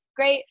happens,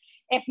 great.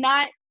 If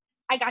not,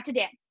 I got to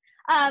dance.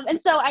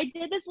 And so I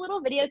did this little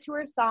video to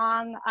her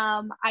song.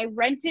 I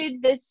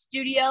rented this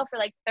studio for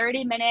like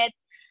 30 minutes.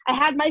 I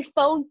had my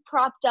phone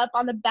propped up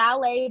on the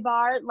ballet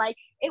bar. Like,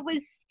 it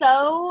was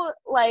so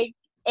like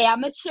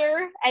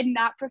amateur and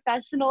not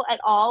professional at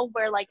all,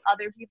 where like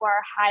other people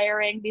are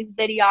hiring these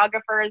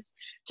videographers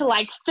to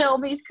like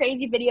film these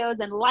crazy videos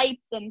and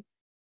lights, and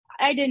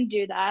I didn't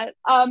do that.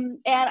 And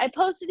I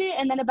posted it,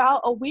 and then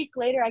about a week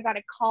later, I got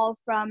a call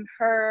from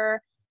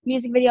her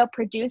music video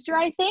producer,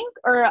 I think,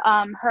 or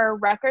her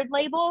record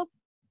label.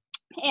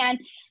 And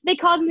they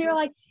called me, they were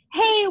like,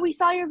 hey, we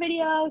saw your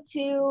video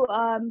to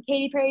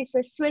Katy Perry's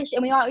Swish Swish,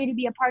 and we want you to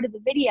be a part of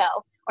the video,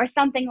 or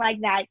something like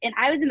that. And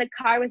I was in the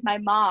car with my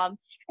mom,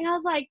 and I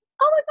was like,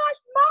 oh my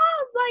gosh,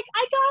 Mom, like,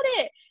 I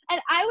got it.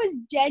 And I was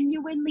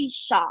genuinely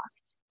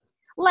shocked.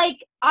 Like,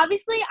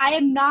 obviously, I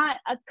am not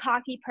a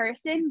cocky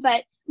person,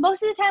 but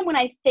most of the time when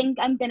I think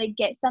I'm going to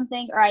get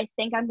something, or I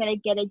think I'm going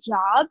to get a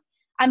job,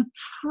 I'm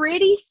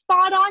pretty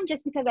spot on,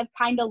 just because I've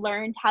kind of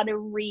learned how to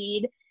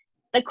read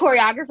the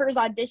choreographers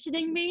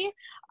auditioning me.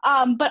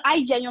 But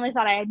I genuinely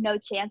thought I had no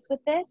chance with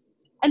this.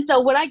 And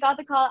so when I got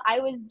the call, I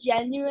was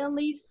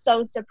genuinely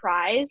so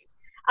surprised.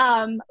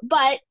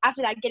 But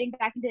after that, getting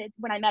back into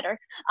when I met her,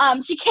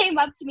 she came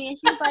up to me and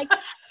she was like,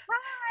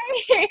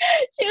 hi.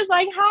 She was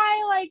like,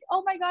 hi, like,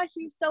 oh my gosh,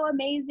 you're so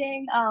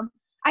amazing.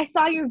 I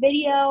saw your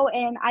video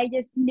and I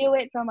just knew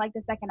it from like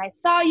the second I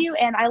saw you,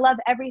 and I love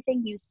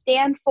everything you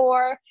stand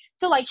for.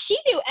 So like she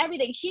knew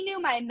everything. She knew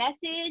my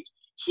message.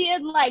 She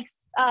had like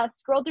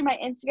scrolled through my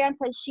Instagram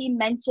because she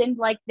mentioned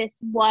like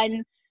this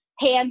one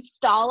hand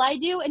stall I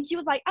do, and she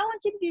was like, I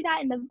want you to do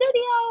that in the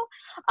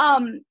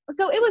video.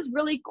 So it was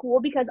really cool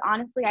because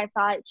honestly I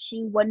thought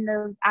she wouldn't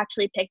have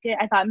actually picked it.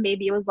 I thought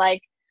maybe it was like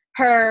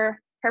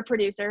her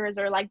producers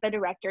or like the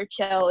director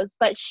chose,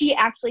 but she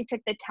actually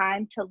took the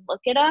time to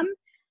look at them.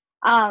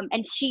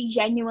 And she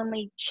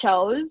genuinely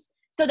chose.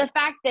 So the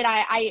fact that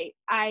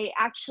I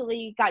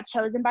actually got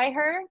chosen by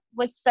her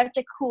was such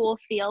a cool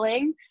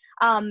feeling.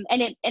 And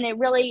it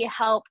really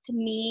helped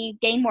me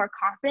gain more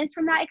confidence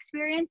from that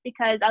experience,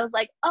 because I was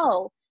like,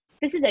 oh,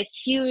 this is a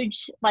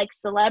huge like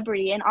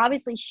celebrity, and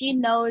obviously she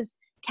knows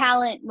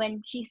talent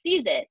when she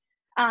sees it.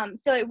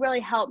 So it really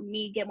helped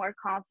me get more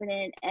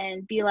confident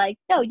and be like,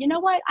 no, you know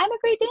what? I'm a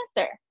great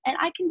dancer and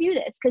I can do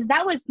this. Because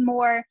that was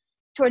more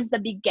towards the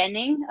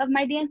beginning of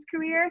my dance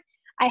career.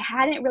 I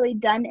hadn't really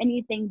done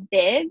anything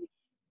big.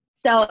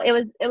 So it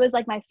was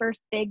like my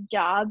first big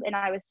job, and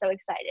I was so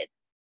excited.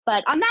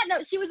 But on that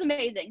note, she was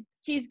amazing.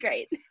 She's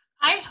great.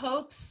 I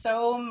hope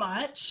so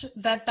much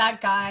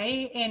that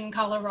guy in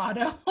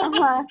Colorado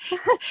Uh-huh.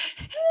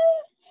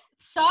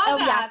 saw Oh,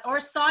 that, yeah. or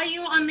saw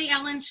you on the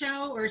Ellen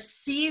show, or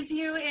sees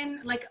you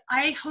in, like,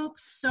 I hope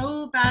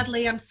so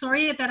badly. I'm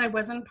sorry that I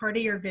wasn't part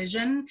of your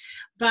vision,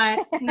 but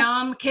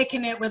now I'm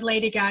kicking it with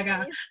Lady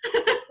Gaga.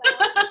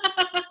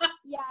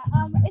 Yeah,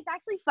 it's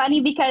actually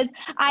funny because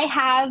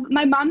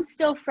my mom's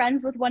still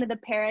friends with one of the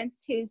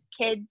parents whose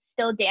kids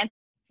still dances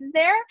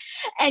there,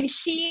 and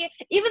she,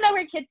 even though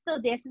her kid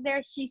still dances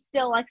there, she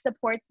still like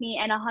supports me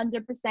and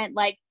 100%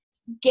 like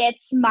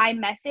gets my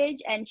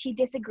message, and she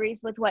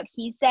disagrees with what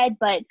he said,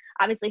 but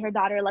obviously her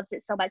daughter loves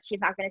it so much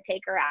she's not going to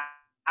take her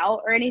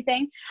out or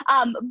anything.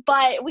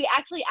 But we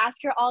actually ask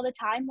her all the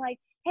time, like,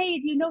 hey,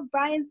 do you know if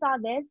Brian saw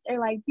this, or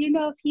like, do you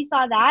know if he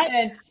saw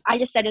that? I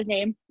just said his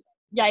name.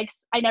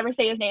 Yikes, I never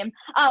say his name.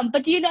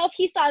 But do you know if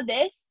he saw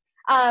this?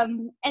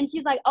 And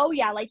she's like, oh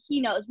yeah, like he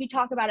knows. We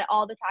talk about it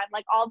all the time.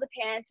 Like all the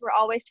parents were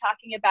always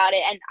talking about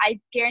it, and I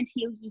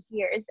guarantee you he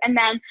hears. And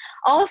then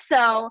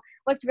also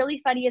what's really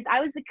funny is I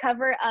was the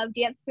cover of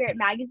Dance Spirit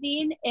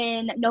magazine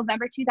in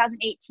November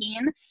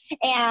 2018.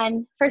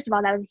 And first of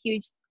all, that was a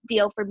huge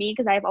deal for me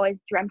because I've always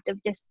dreamt of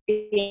just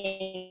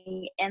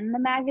being in the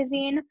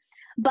magazine.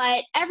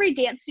 But every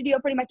dance studio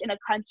pretty much in the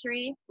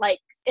country like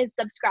is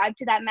subscribed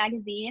to that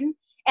magazine.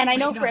 And I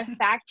know for a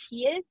fact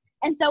he is.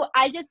 And so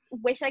I just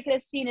wish I could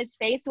have seen his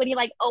face when he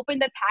like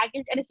opened the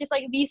package, and it's just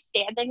like me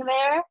standing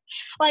there.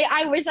 Like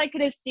I wish I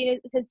could have seen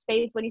his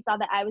face when he saw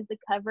that I was the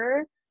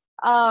cover.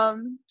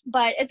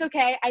 But it's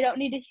okay. I don't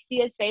need to see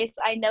his face.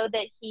 I know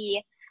that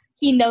he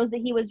knows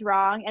that he was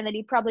wrong, and that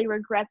he probably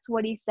regrets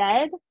what he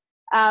said.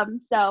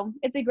 So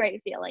it's a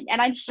great feeling,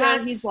 and I'm sure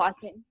he's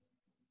watching.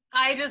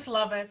 I just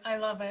love it. I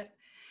love it.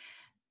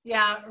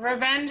 Yeah,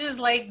 Revenge is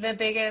like the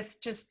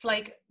biggest, just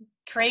like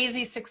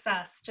crazy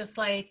success. Just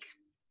like,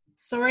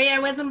 sorry I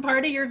wasn't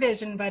part of your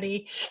vision,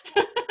 buddy.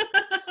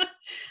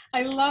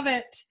 I love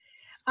it.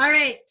 All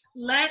right,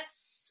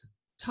 let's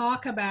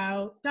talk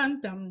about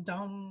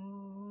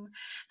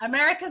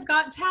America's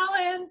Got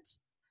Talent.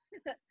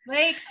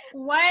 Like,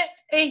 what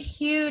a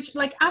huge,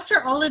 like,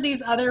 after all of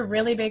these other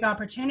really big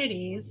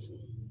opportunities,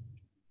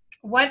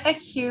 what a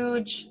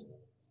huge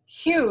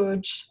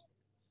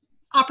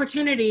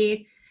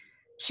opportunity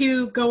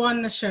to go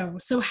on the show.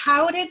 So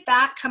how did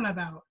that come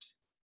about?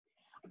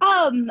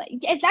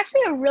 It's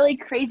actually a really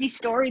crazy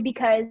story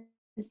because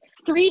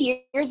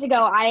 3 years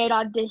ago I had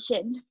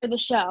auditioned for the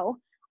show.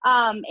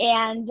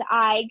 And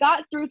I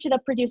got through to the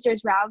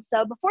producers round.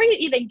 So before you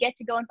even get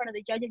to go in front of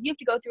the judges, you have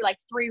to go through like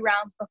 3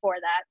 rounds before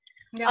that.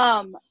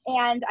 Yeah.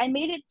 And I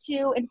made it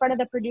to in front of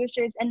the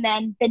producers, and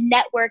then the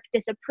network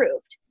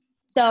disapproved.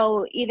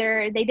 So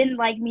either they didn't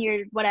like me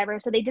or whatever.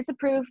 So they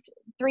disapproved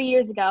 3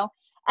 years ago.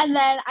 And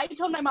then I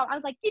told my mom, I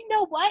was like, you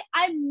know what?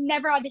 I'm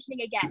never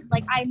auditioning again.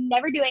 Like, I'm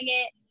never doing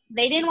it.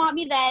 They didn't want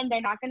me then.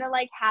 They're not going to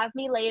like have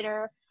me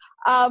later.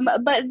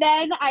 But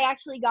then I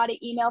actually got an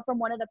email from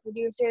one of the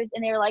producers,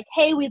 and they were like,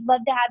 hey, we'd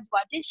love to have you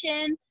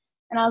audition.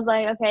 And I was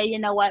like, okay, you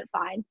know what?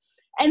 Fine.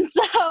 And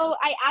so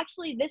I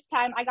actually, this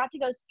time I got to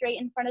go straight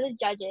in front of the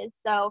judges.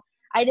 So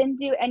I didn't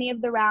do any of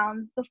the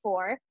rounds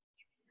before.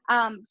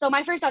 So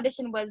my first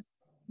audition was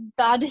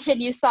the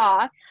audition you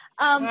saw.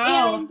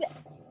 Wow. And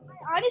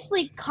I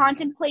honestly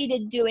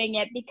contemplated doing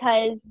it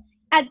because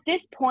at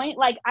this point,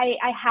 like I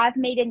have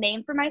made a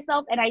name for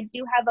myself, and I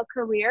do have a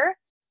career.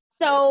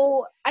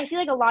 So I feel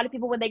like a lot of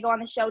people, when they go on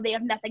the show, they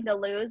have nothing to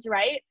lose,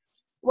 right?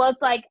 Well,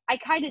 it's like I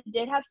kind of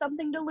did have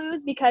something to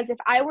lose, because if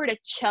I were to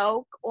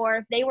choke, or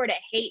if they were to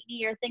hate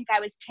me or think I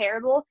was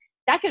terrible,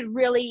 that could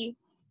really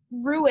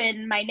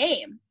ruin my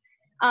name.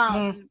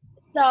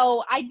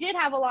 So I did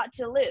have a lot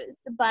to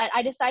lose, but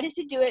I decided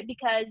to do it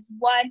because,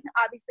 one,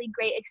 obviously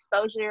great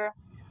exposure,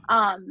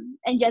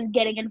 and just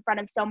getting in front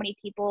of so many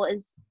people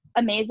is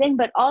amazing.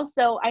 But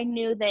also I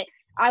knew that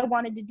I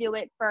wanted to do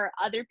it for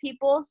other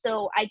people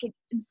so I could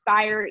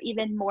inspire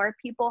even more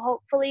people,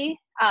 hopefully.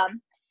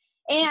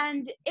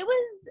 And it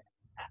was,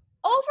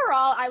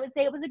 overall, I would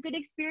say it was a good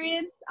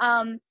experience.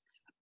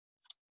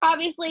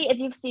 Obviously, if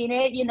you've seen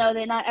it, you know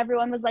that not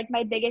everyone was like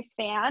my biggest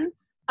fan.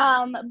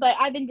 But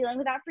I've been dealing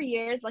with that for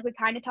years, like we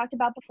kind of talked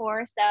about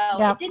before. So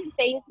Yeah. it didn't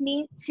faze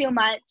me too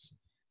much.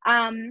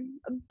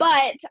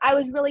 But I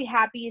was really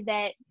happy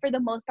that for the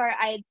most part,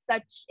 I had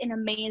such an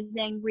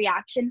amazing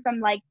reaction from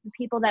like the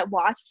people that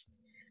watched,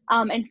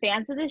 and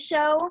fans of the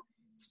show.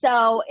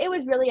 So it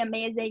was really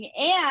amazing.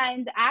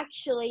 And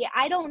actually,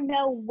 I don't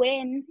know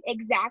when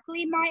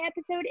exactly my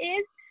episode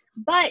is,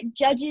 but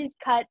judges'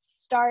 cuts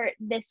start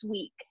this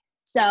week.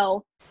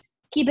 So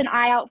keep an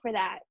eye out for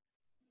that.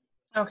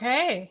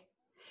 Okay.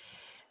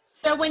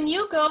 So when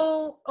you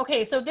go,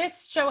 okay, so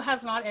this show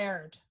has not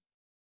aired.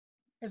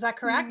 Is that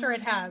correct? Or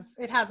it has?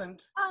 It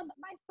hasn't.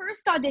 My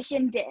first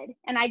audition did,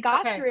 and I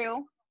got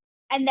through,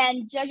 and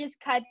then judges'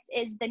 cuts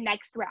is the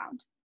next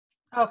round.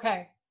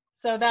 Okay.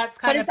 So that's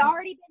but it's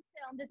already been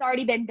filmed. It's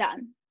already been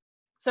done.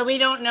 So we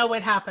don't know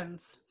what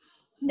happens.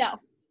 No.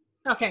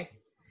 Okay.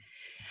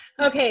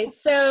 Okay.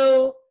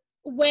 So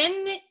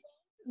when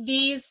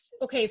these,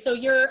 okay, so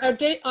your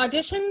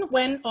audition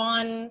went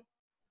on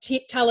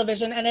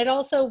television, and it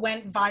also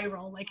went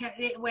viral. Like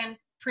it went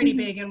pretty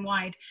big and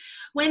wide.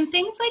 When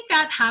things like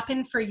that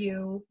happen for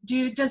you,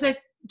 does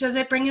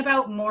it bring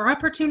about more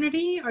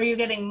opportunity? Are you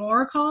getting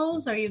more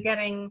calls? Are you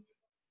getting,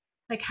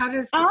 like, how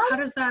does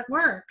that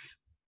work?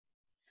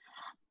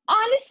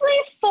 Honestly,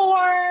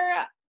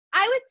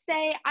 I would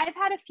say I've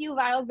had a few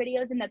viral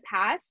videos in the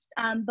past,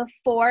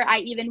 before I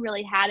even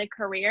really had a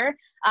career.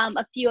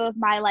 A few of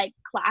my like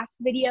class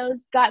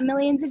videos got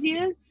millions of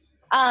views.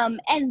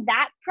 And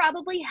that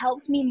probably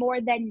helped me more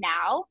than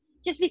now,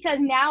 just because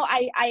now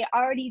I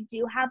already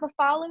do have a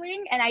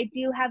following and I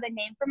do have a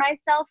name for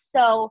myself.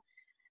 So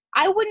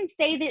I wouldn't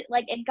say that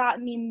like it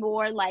got me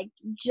more like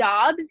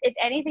jobs. If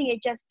anything,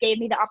 it just gave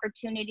me the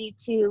opportunity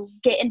to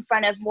get in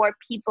front of more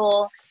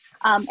people,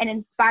 and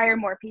inspire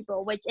more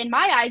people, which in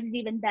my eyes is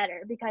even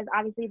better because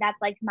obviously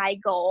that's like my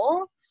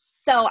goal.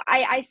 So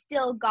I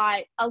still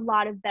got a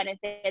lot of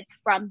benefits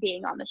from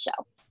being on the show.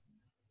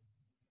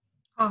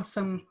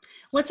 Awesome.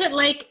 What's it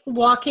like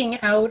walking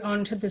out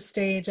onto the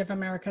stage of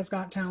America's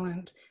Got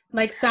Talent?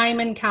 Like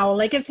Simon Cowell,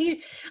 like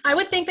I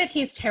would think that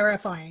he's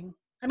terrifying.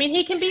 I mean,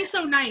 he can be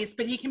so nice,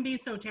 but he can be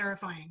so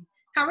terrifying.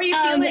 How are you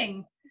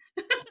feeling?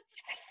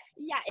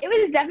 Yeah, it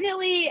was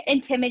definitely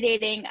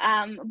intimidating.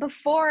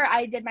 Before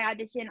I did my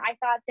audition, I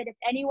thought that if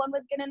anyone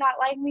was gonna not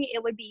like me,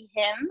 it would be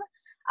him.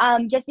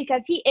 Just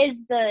because he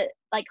is the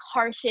like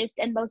harshest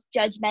and most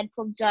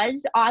judgmental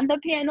judge on the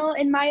panel,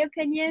 in my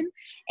opinion.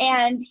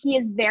 And he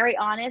is very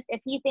honest.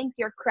 If he thinks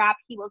you're crap,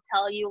 he will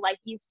tell you like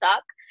you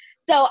suck.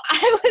 So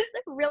I was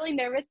really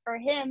nervous for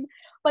him.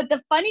 But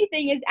the funny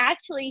thing is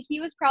actually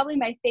he was probably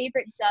my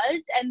favorite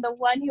judge and the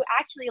one who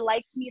actually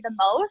liked me the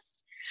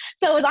most.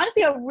 So it was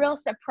honestly a real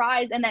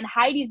surprise. And then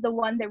Heidi's the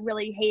one that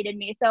really hated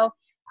me. So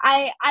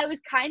I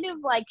was kind of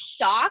like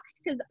shocked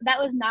because that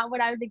was not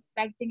what I was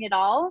expecting at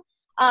all.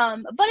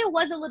 But it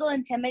was a little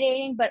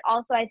intimidating, but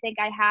also I think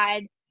I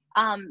had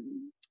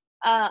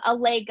a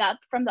leg up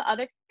from the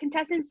other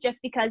contestants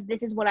just because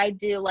this is what I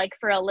do like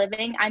for a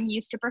living. I'm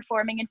used to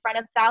performing in front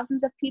of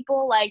thousands of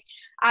people. Like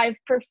I've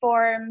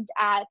performed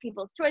at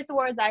People's Choice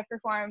Awards, I've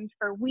performed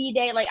for We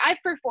Day, like I've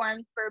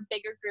performed for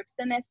bigger groups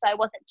than this, so I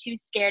wasn't too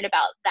scared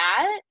about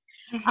that.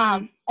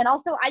 And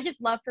also I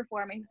just love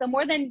performing, so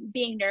more than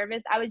being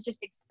nervous, I was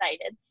just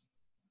excited.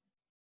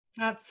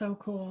 That's so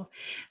cool.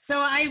 So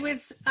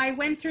I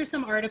went through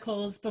some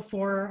articles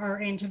before our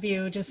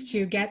interview just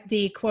to get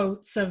the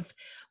quotes of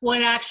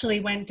what actually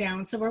went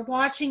down. So we're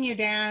watching you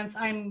dance,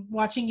 I'm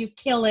watching you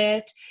kill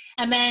it,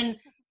 and then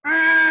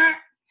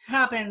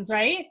happens,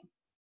 right?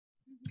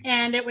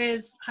 And it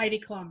was Heidi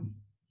Klum.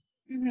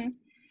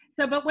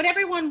 So, but what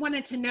everyone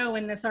wanted to know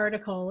in this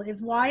article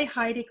is why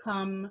Heidi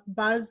Klum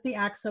buzzed the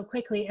act so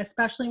quickly,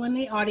 especially when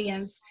the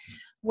audience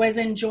was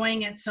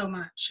enjoying it so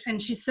much. And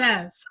she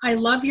says, I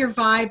love your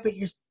vibe, but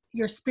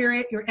your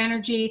spirit, your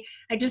energy,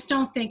 I just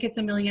don't think it's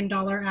 $1 million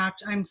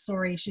act. I'm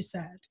sorry, she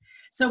said.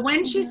 So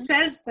when she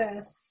says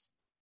this,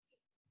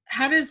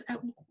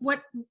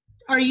 what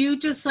are you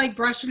just like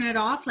brushing it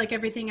off like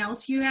everything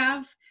else you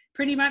have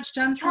pretty much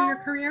done through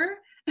your career?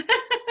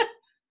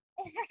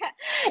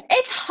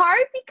 It's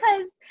hard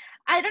because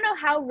I don't know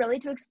how really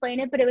to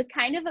explain it, but it was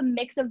kind of a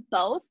mix of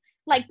both.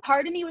 Like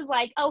part of me was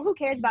like, oh, who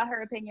cares about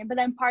her opinion? But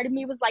then part of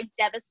me was like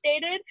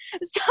devastated.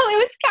 So it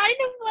was kind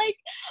of like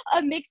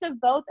a mix of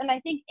both. And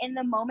I think in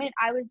the moment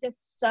I was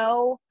just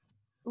so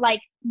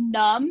like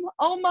numb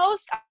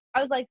almost. I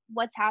was like,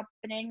 what's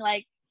happening?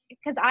 Like,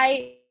 because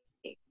I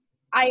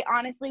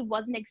honestly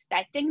wasn't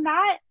expecting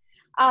that.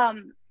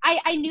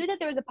 I knew that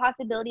there was a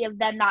possibility of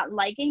them not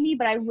liking me,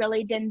 but I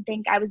really didn't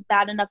think I was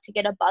bad enough to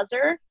get a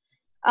buzzer.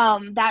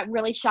 That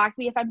really shocked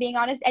me, if I'm being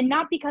honest. And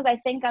not because I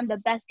think I'm the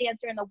best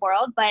dancer in the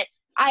world, but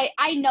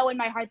I know in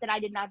my heart that I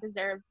did not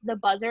deserve the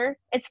buzzer.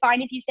 It's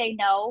fine if you say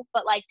no,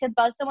 but like to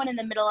buzz someone in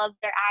the middle of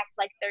their act,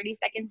 like 30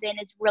 seconds in,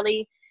 is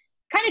really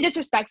kind of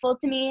disrespectful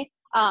to me.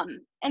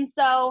 And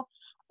so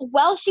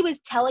while she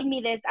was telling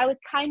me this, I was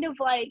kind of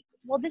like,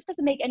 well, this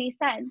doesn't make any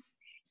sense.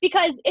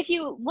 Because if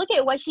you look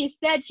at what she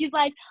said, she's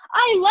like,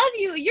 I love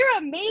you. You're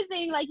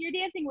amazing. Like, your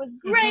dancing was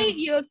great.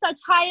 You have such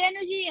high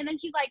energy. And then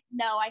she's like,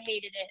 no, I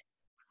hated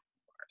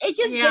it. It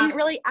just didn't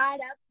really add up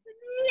to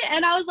me.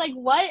 And I was like,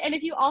 what? And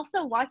if you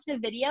also watch the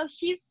video,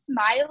 she's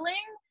smiling.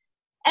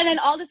 And then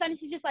all of a sudden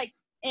she's just like,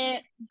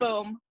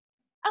 boom.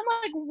 I'm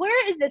like,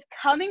 where is this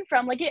coming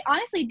from? Like, it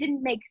honestly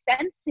didn't make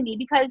sense to me,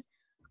 because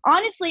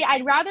honestly,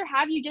 I'd rather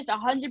have you just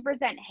 100%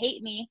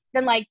 hate me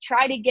than like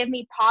try to give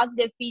me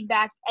positive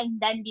feedback and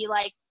then be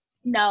like,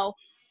 no.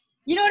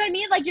 You know what I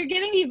mean? Like, you're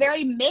giving me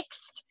very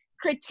mixed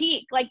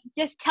critique. Like,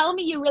 just tell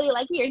me you really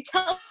like me, or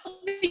tell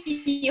me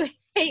you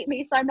hate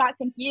me so I'm not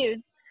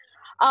confused.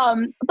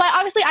 But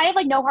obviously I have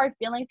like no hard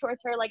feelings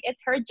towards her. Like,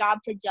 it's her job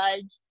to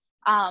judge.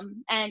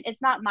 And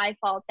it's not my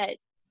fault that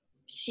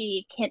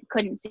she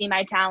couldn't see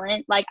my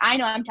talent. Like, I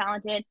know I'm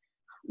talented.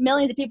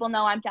 Millions of people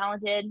know I'm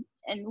talented,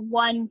 and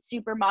one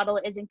supermodel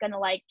isn't going to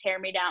like tear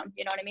me down.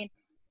 You know what I mean?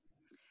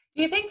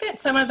 Do you think that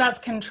some of that's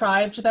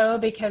contrived though,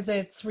 because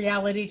it's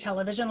reality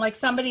television? Like,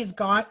 somebody's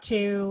got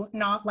to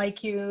not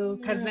like you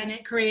because then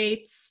it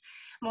creates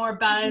more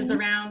buzz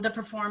around the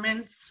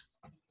performance.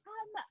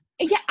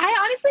 Yeah, I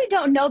honestly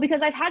don't know,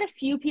 because I've had a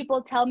few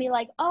people tell me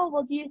like, oh,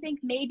 well, do you think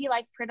maybe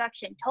like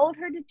production told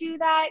her to do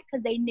that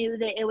because they knew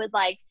that it would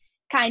like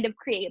kind of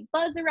create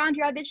buzz around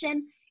your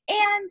audition?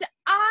 And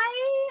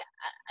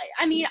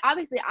I mean,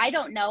 obviously I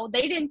don't know.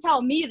 They didn't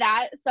tell me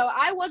that, so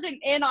I wasn't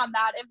in on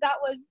that. If that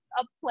was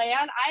a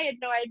plan, I had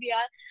no idea.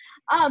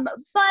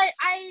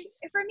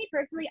 But for me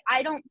personally,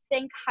 I don't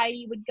think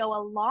Heidi would go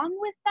along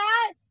with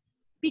that,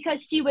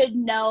 because she would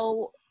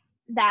know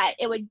that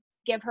it would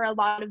give her a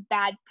lot of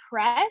bad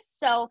press.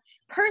 So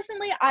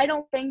personally, I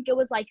don't think it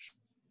was like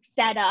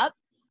set up.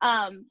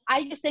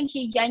 I just think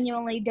she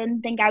genuinely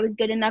didn't think I was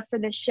good enough for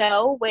the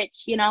show,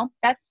 which, you know,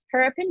 that's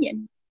her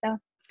opinion.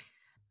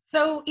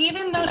 So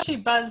even though she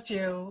buzzed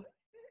you,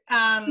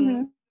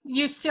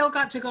 you still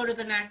got to go to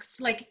the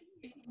next, like,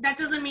 that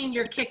doesn't mean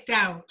you're kicked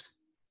out.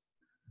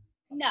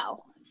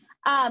 No.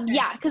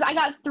 Yeah, because I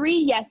got 3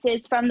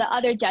 yeses from the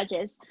other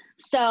judges.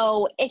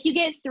 So if you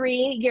get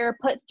 3, you're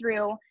put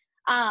through.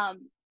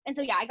 And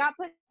so, yeah, I got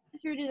put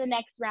through to the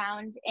next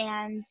round.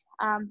 And,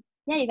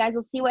 yeah, you guys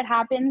will see what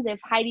happens if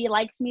Heidi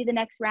likes me the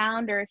next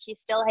round, or if she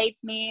still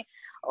hates me,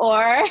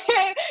 or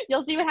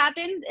you'll see what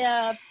happens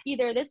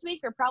either this week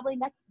or probably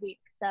next week.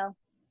 So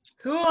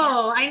cool.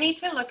 I need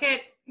to look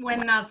at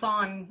when that's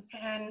on,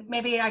 and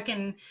maybe I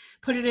can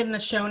put it in the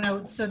show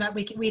notes so that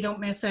we don't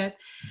miss it.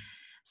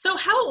 So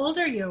how old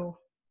are you?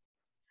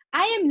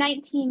 I am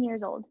 19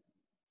 years old.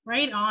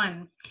 Right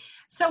on.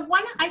 So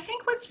I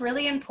think what's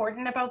really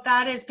important about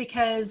that is,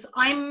 because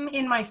I'm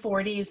in my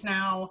 40s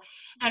now,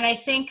 and I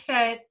think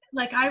that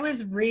like I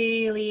was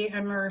really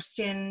immersed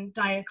in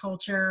diet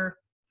culture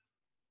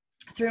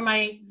through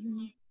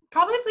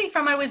probably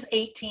from I was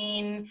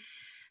 18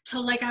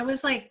 till like I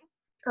was like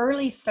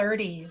early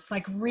 30s,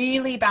 like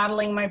really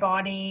battling my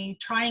body,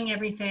 trying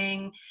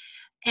everything.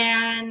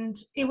 And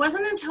it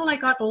wasn't until I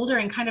got older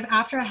and kind of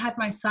after I had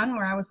my son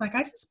where I was like,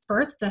 I just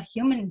birthed a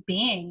human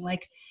being.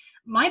 Like,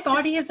 my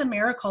body is a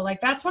miracle.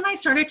 Like, that's when I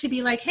started to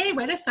be like, hey,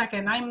 wait a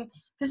second,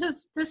 this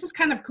is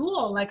kind of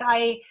cool. Like,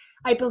 I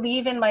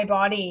believe in my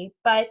body.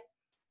 But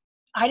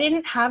I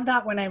didn't have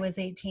that when I was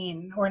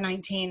 18 or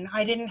 19.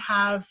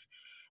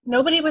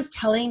 Nobody was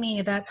telling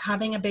me that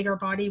having a bigger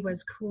body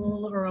was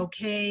cool or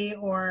okay,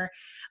 or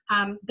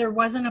there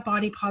wasn't a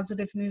body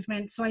positive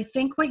movement. So I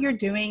think what you're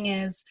doing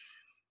is,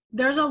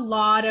 there's a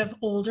lot of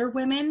older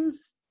women.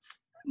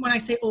 When I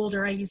say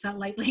older, I use that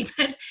lightly,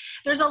 but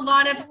there's a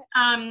lot of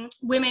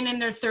women in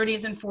their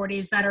 30s and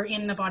 40s that are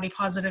in the body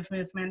positive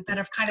movement, that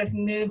have kind of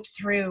moved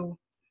through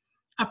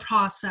a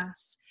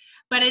process.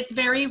 But it's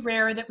very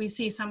rare that we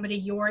see somebody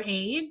your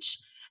age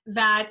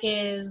that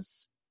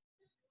is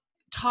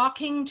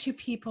talking to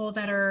people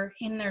that are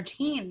in their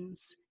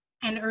teens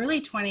and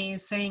early 20s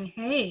saying,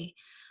 hey,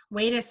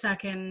 wait a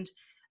second,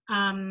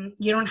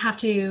 you don't have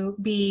to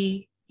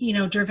be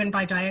driven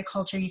by diet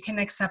culture. You can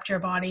accept your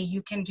body.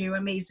 You can do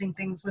amazing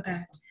things with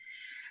it.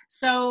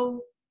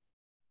 So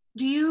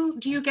do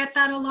you get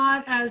that a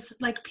lot, as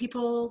like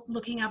people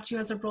looking up to you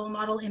as a role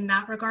model in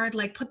that regard?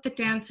 Like, put the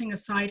dancing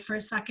aside for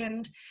a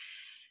second.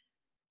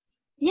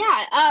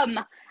 Yeah.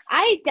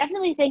 I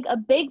definitely think a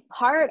big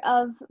part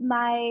of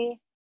my,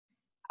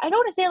 I don't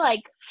want to say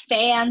like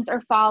fans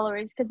or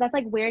followers, because that's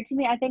like weird to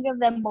me. I think of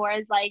them more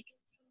as like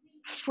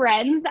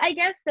friends, I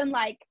guess, than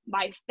like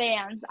my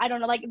fans. I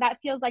don't know, like that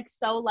feels like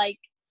so like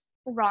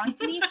wrong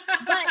to me.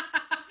 But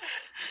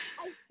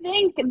I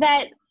think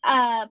that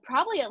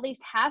probably at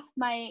least half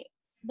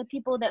the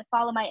people that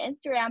follow my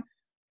Instagram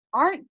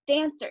aren't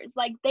dancers.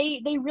 Like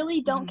they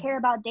really don't care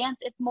about dance.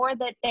 It's more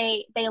that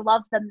they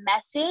love the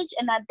message,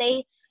 and that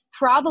they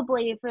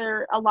probably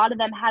for a lot of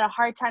them had a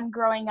hard time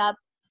growing up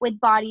with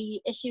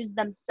body issues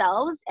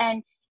themselves.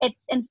 And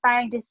it's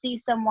inspiring to see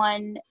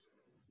someone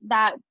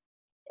that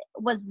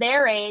was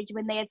their age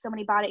when they had so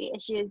many body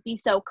issues be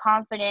so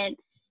confident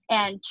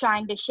and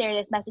trying to share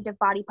this message of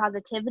body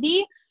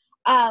positivity.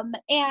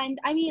 And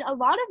I mean, a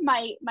lot of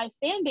my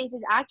fan base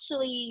is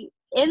actually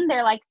in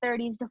their like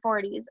 30s to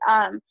 40s,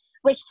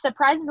 which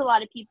surprises a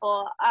lot of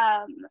people.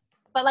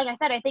 But like I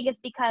said, I think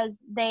it's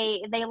because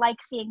they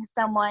like seeing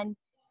someone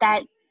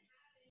that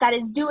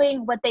is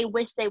doing what they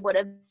wish they would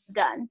have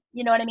done.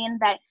 You know what I mean?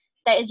 That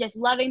is just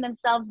loving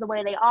themselves the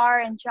way they are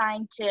and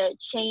trying to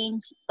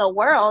change the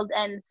world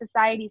and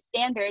society's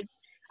standards.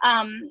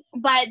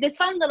 But this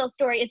fun little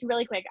story, it's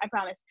really quick, I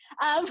promise.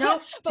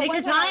 Nope, take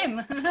your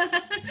time.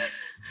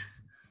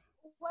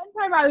 One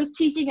time I was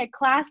teaching a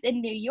class in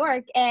New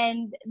York,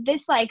 and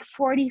this like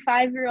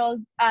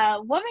 45-year-old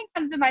woman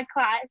comes to my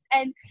class,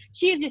 and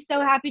she is just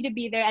so happy to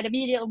be there. And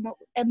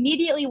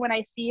immediately when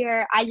I see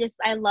her, I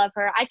love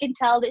her. I can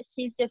tell that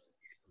she just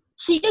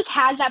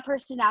has that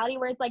personality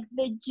where it's like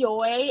the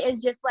joy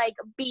is just like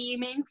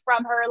beaming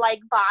from her like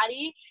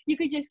body. You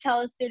could just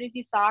tell as soon as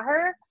you saw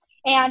her.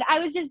 And I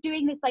was just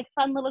doing this like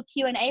fun little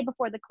Q&A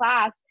before the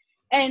class,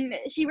 and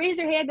she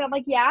raised her hand, and I'm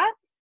like, yeah.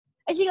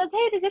 And she goes,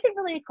 hey, this isn't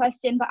really a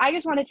question, but I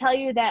just want to tell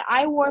you that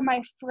I wore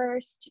my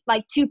first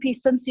like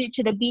 2-piece swimsuit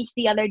to the beach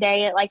the other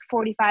day at like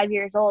 45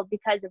 years old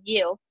because of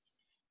you.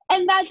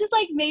 And that just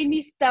like made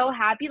me so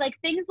happy. Like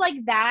things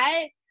like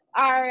that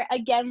are,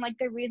 again, like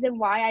the reason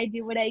why I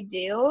do what I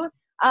do.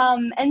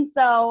 And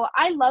so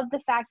I love the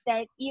fact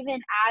that even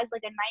as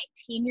like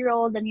a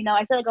 19-year-old, and, you know,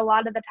 I feel like a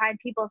lot of the time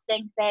people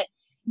think that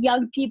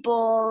young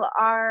people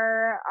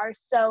are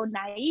so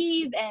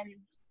naive and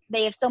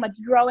they have so much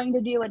growing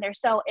to do and they're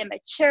so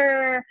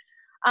immature,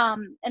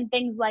 and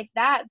things like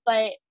that.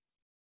 But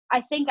I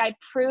think I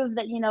proved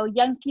that, you know,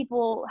 young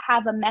people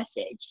have a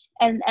message,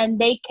 and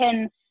they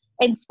can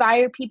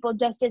inspire people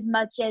just as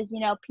much as,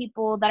 you know,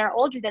 people that are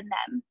older than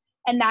them,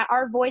 and that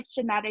our voice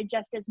should matter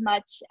just as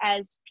much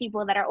as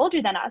people that are older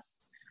than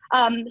us.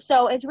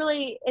 So it's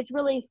really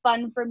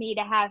fun for me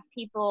to have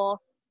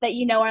people that,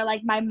 you know, are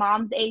like my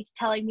mom's age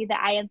telling me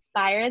that I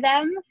inspire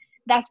them.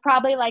 That's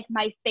probably like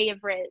my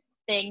favorite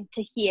thing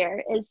to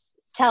hear, is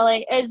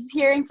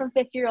hearing from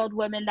 50-year-old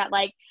women that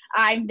like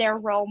I'm their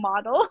role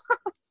model.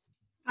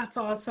 That's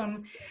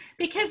awesome,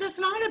 because it's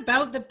not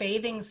about the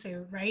bathing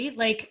suit, right?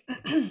 Like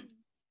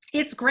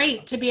it's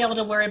great to be able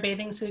to wear a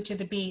bathing suit to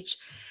the beach,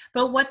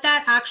 but what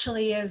that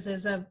actually is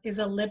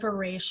a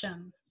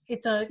liberation.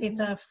 It's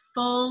a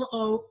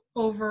full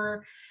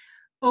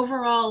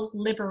overall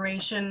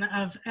liberation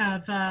of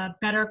a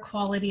better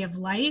quality of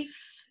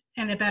life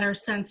and a better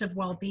sense of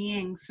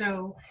well-being.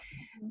 So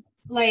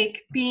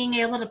like being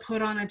able to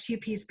put on a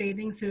 2-piece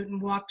bathing suit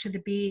and walk to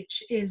the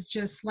beach is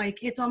just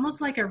like, it's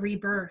almost like a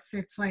rebirth.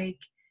 It's like,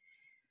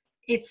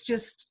 it's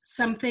just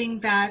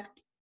something that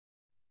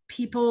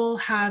people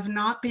have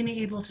not been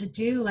able to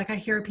do. Like I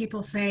hear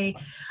people say,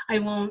 I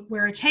won't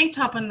wear a tank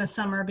top in the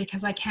summer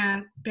because I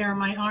can't bear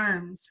my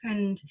arms.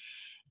 And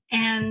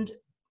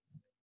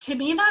to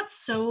me,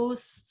 that's so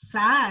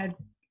sad.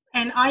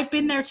 And I've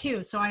been there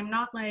too. So I'm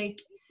not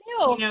like,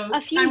 you know,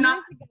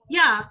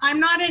 I'm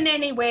not in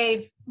any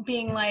way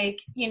being like,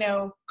 you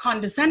know,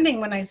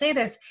 condescending when I say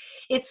this.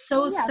 It's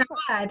so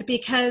sad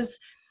because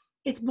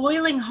it's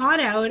boiling hot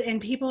out and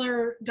people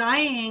are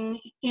dying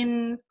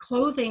in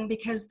clothing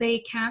because they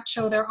can't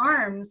show their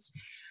arms.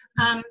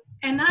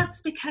 And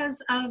that's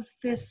because of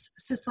this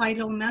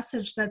societal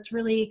message that's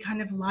really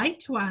kind of lied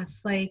to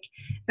us. Like,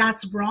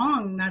 that's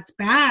wrong, that's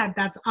bad,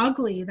 that's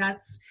ugly,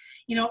 that's,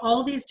 you know,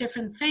 all these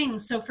different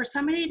things. So for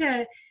somebody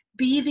to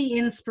be the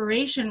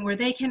inspiration where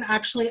they can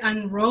actually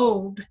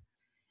unrobe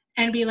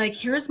and be like,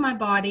 here's my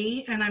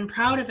body and I'm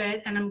proud of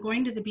it and I'm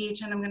going to the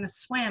beach and I'm going to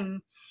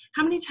swim.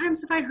 How many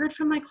times have I heard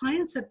from my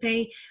clients that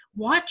they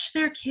watch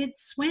their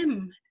kids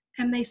swim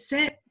and they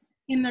sit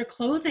in their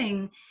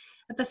clothing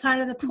at the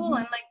side of the pool?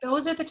 And like,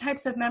 those are the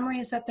types of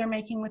memories that they're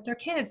making with their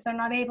kids. They're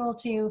not able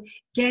to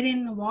get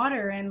in the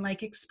water and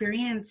like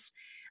experience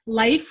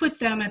life with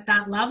them at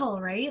that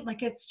level, right?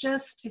 Like, it's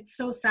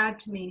so sad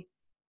to me.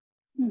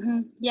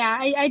 Yeah,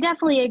 I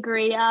definitely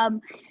agree.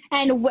 And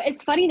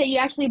it's funny that you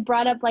actually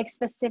brought up like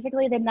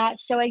specifically the not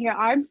showing your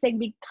arms thing,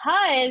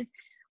 because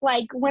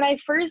like when I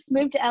first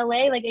moved to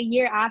LA, like a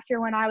year after,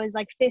 when I was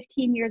like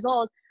 15 years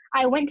old,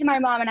 I went to my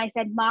mom and I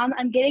said, Mom,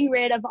 I'm getting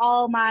rid of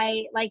all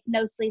my like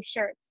no sleeve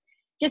shirts,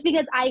 just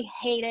because I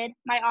hated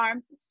my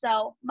arms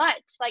so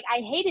much. Like I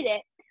hated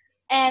it.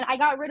 And I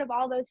got rid of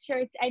all those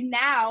shirts. And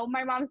now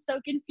my mom's so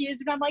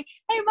confused. And I'm like,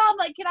 hey, Mom,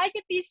 like, can I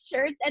get these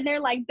shirts? And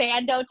they're like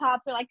bandeau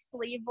tops or like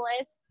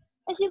sleeveless.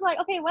 And she's like,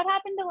 okay, what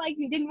happened to like,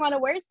 you didn't want to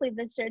wear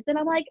sleeveless shirts? And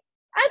I'm like,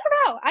 I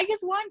don't know. I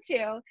just want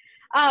to.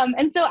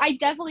 And so I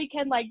definitely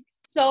can like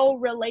so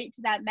relate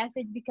to that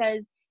message,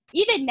 because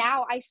even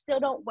now I still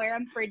don't wear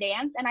them for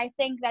dance. And I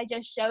think that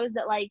just shows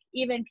that like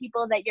even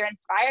people that you're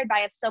inspired by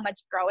have so much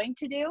growing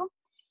to do.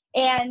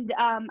 And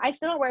I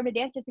still don't wear them to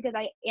dance just because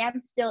I am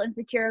still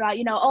insecure about,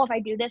 oh, if I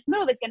do this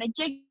move, it's going to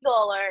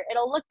jiggle or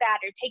it'll look bad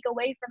or take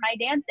away from my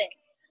dancing.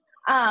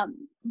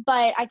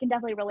 But I can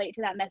definitely relate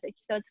to that message.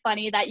 So it's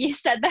funny that you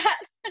said that.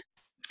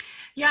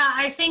 Yeah,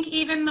 I think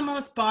even the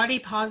most body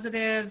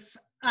positive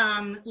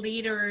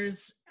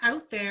leaders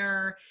out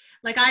there,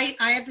 like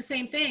I have the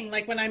same thing.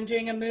 Like when I'm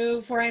doing a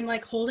move where I'm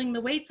like holding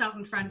the weights out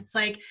in front, it's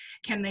like,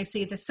 can they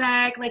see the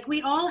sag? Like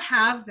we all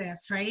have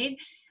this, right?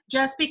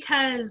 Just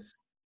because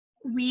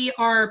we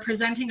are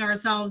presenting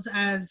ourselves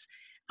as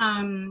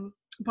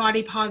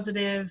body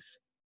positive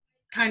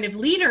kind of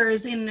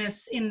leaders in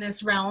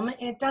this realm,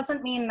 it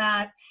doesn't mean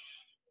that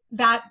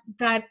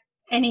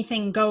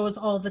anything goes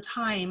all the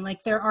time.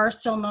 Like there are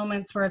still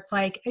moments where it's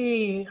like,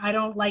 hey, I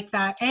don't like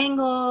that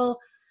angle.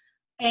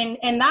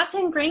 And that's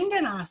ingrained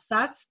in us.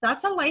 That's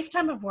a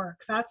lifetime of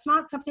work. That's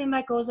not something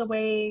that goes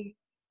away,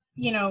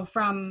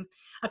 from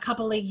a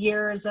couple of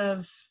years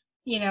of,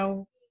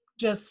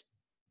 just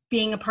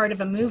being a part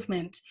of a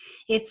movement.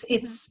 It's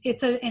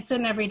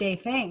an everyday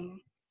thing.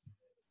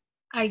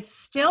 I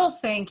still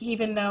think,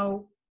 even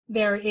though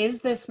there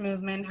is this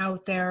movement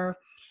out there,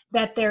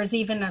 that there's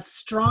even a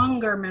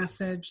stronger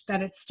message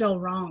that it's still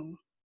wrong,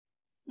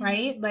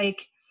 right? Mm-hmm.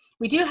 Like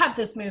we do have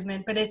this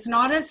movement, but it's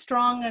not as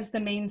strong as the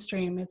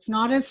mainstream. It's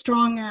not as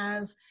strong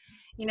as,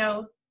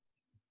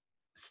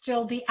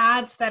 still the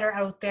ads that are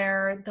out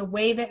there, the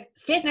way that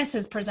fitness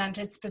is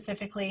presented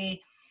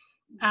specifically.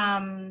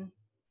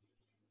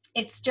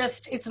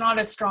 It's not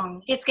as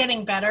strong. It's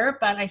getting better,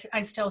 but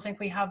I still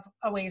think we have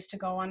a ways to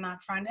go on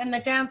that front. And the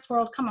dance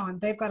world, come on,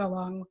 they've got a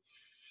long,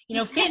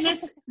 the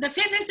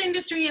fitness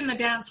industry and the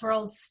dance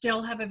world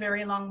still have a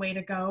very long way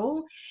to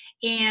go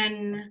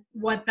in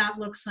what that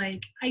looks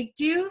like. I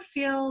do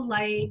feel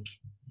like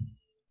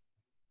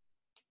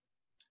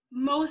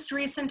most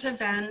recent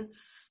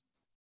events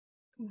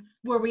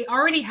where we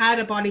already had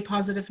a body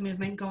positive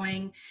movement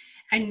going,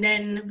 and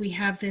then we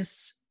have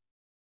this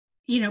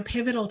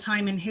pivotal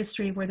time in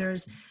history where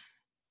there's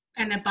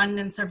an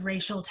abundance of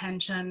racial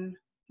tension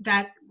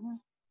that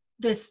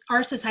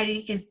our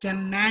society is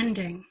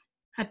demanding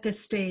at this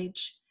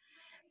stage,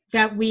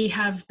 that we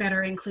have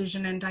better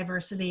inclusion and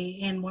diversity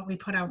in what we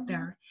put out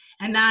there.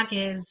 And that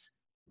is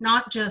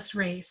not just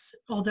race,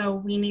 although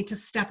we need to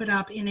step it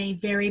up in a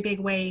very big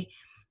way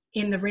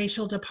in the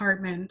racial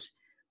department,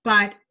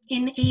 but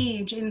in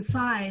age, in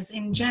size,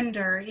 in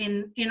gender,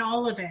 in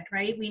all of it,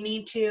 right? We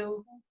need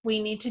to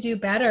do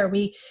better.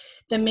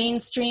 The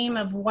mainstream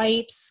of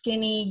white,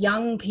 skinny,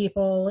 young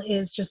people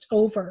is just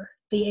over.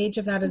 The age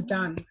of that is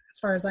done, as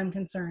far as I'm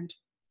concerned.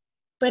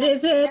 But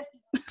is it?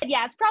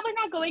 Yeah, it's probably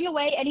not going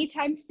away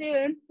anytime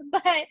soon,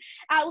 but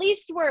at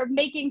least we're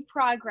making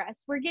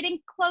progress. We're getting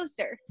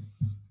closer.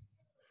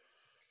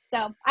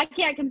 So I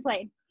can't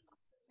complain.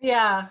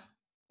 Yeah.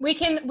 We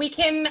can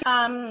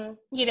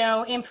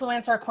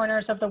influence our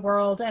corners of the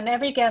world. And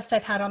every guest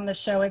I've had on the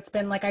show, it's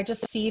been like, I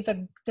just see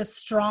the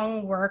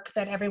strong work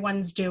that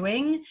everyone's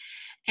doing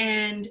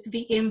and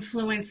the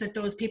influence that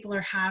those people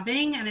are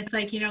having. And it's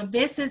like,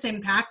 this is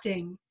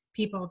impacting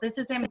people. This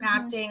is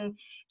impacting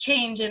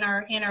change in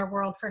our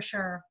world for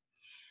sure.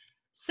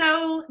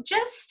 So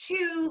just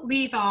to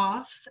leave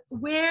off,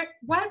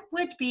 what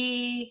would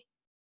be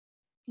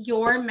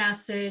your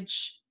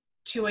message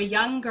to a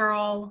young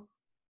girl,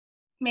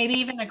 maybe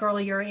even a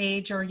girl your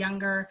age or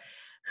younger,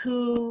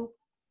 who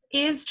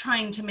is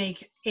trying to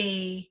make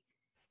a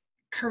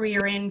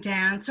career in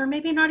dance, or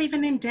maybe not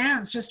even in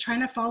dance, just trying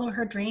to follow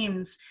her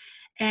dreams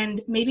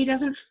and maybe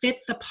doesn't fit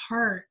the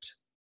part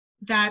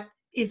that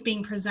is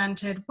being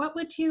presented?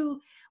 What's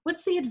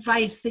the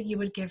advice that you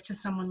would give to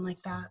someone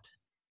like that?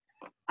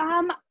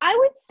 I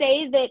would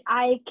say that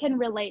I can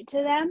relate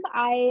to them.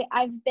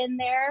 I've been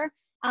there,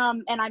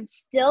 and I'm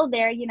still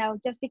there.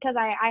 Just because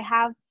I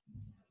have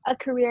a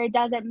career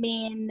doesn't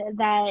mean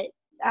that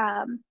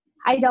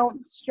I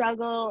don't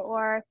struggle,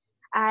 or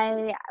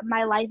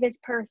my life is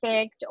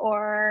perfect,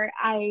 or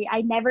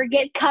I never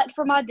get cut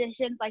from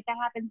auditions. Like that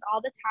happens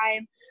all the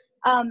time.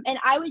 And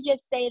I would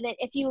just say that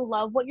if you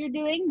love what you're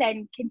doing,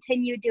 then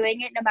continue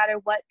doing it no matter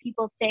what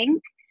people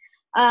think.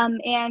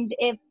 And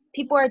if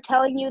people are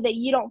telling you that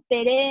you don't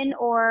fit in,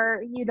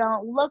 or you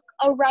don't look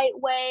a right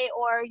way,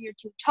 or you're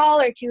too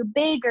tall or too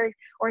big,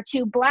 or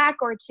too black,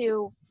 or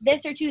too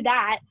this or too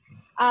that,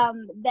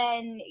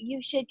 then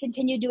you should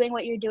continue doing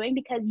what you're doing,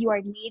 because you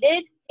are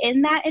needed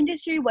in that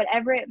industry,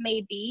 whatever it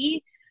may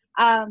be.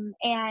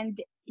 And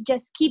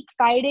just keep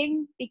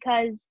fighting,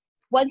 because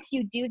once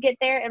you do get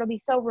there, it'll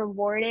be so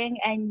rewarding,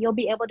 and you'll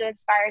be able to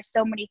inspire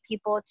so many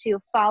people to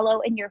follow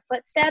in your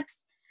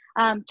footsteps,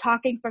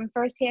 talking from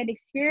firsthand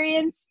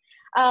experience.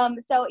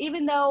 So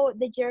even though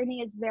the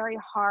journey is very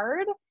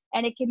hard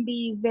and it can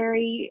be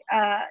very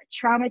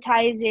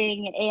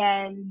traumatizing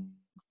and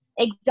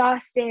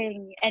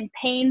exhausting and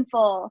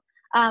painful,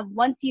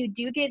 once you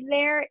do get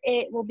there,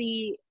 it will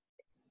be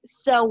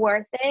so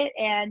worth it.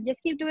 And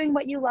just keep doing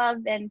what you love,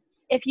 and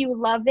if you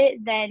love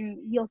it,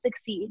 then you'll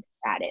succeed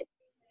at it.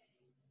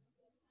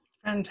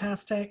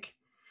 Fantastic.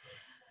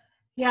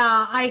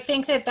 Yeah, I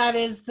think that that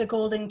is the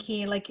golden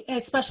key, like,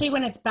 especially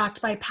when it's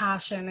backed by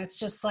passion. It's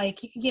just like,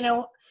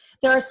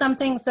 there are some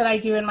things that I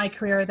do in my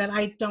career that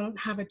I don't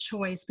have a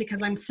choice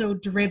because I'm so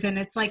driven.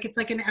 It's like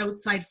an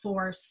outside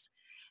force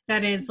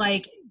that is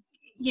like,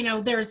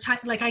 there's time,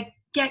 like I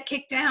get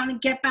kicked down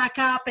and get back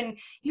up, and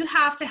you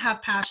have to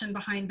have passion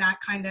behind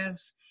that kind of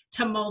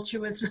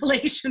tumultuous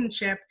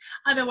relationship.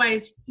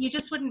 Otherwise, you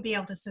just wouldn't be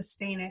able to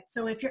sustain it.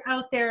 So if you're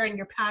out there and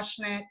you're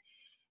passionate,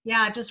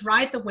 yeah, just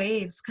ride the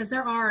waves, because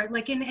there are,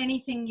 like in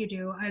anything you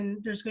do,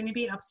 and there's going to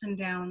be ups and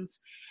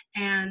downs,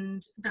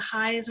 and the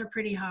highs are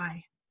pretty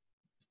high.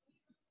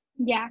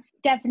 Yeah,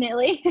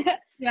 definitely.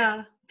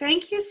 Yeah.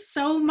 Thank you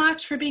so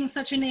much for being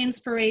such an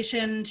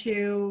inspiration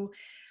to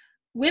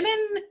women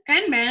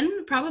and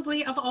men,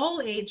 probably of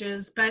all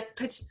ages, but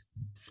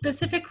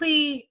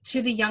specifically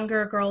to the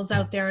younger girls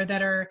out there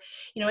that are,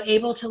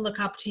 able to look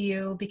up to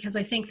you, because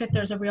I think that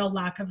there's a real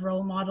lack of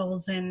role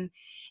models in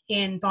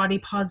body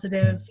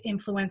positive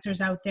influencers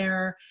out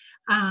there.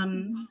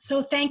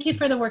 So thank you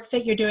for the work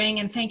that you're doing,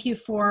 and thank you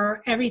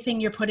for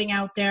everything you're putting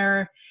out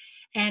there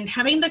and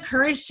having the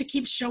courage to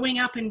keep showing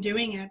up and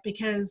doing it,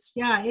 because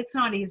it's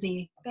not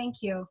easy.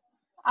 Thank you.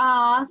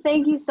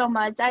 Thank you so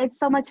much. I had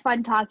so much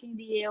fun talking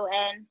to you,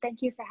 and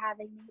thank you for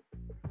having me.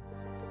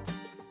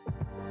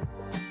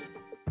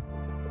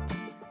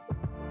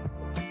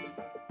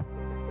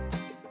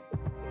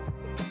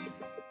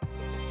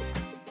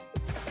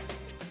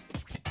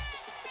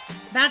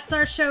 That's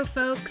our show,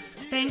 folks.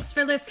 Thanks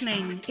for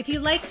listening. If you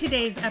liked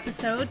today's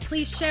episode,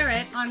 please share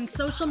it on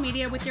social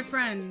media with your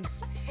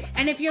friends.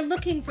 And if you're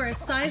looking for a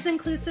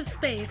size-inclusive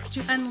space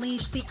to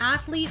unleash the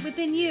athlete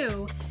within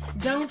you,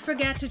 don't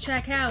forget to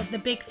check out the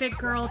Big Fit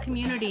Girl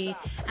community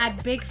at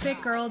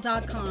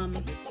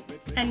bigfitgirl.com.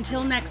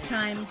 Until next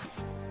time.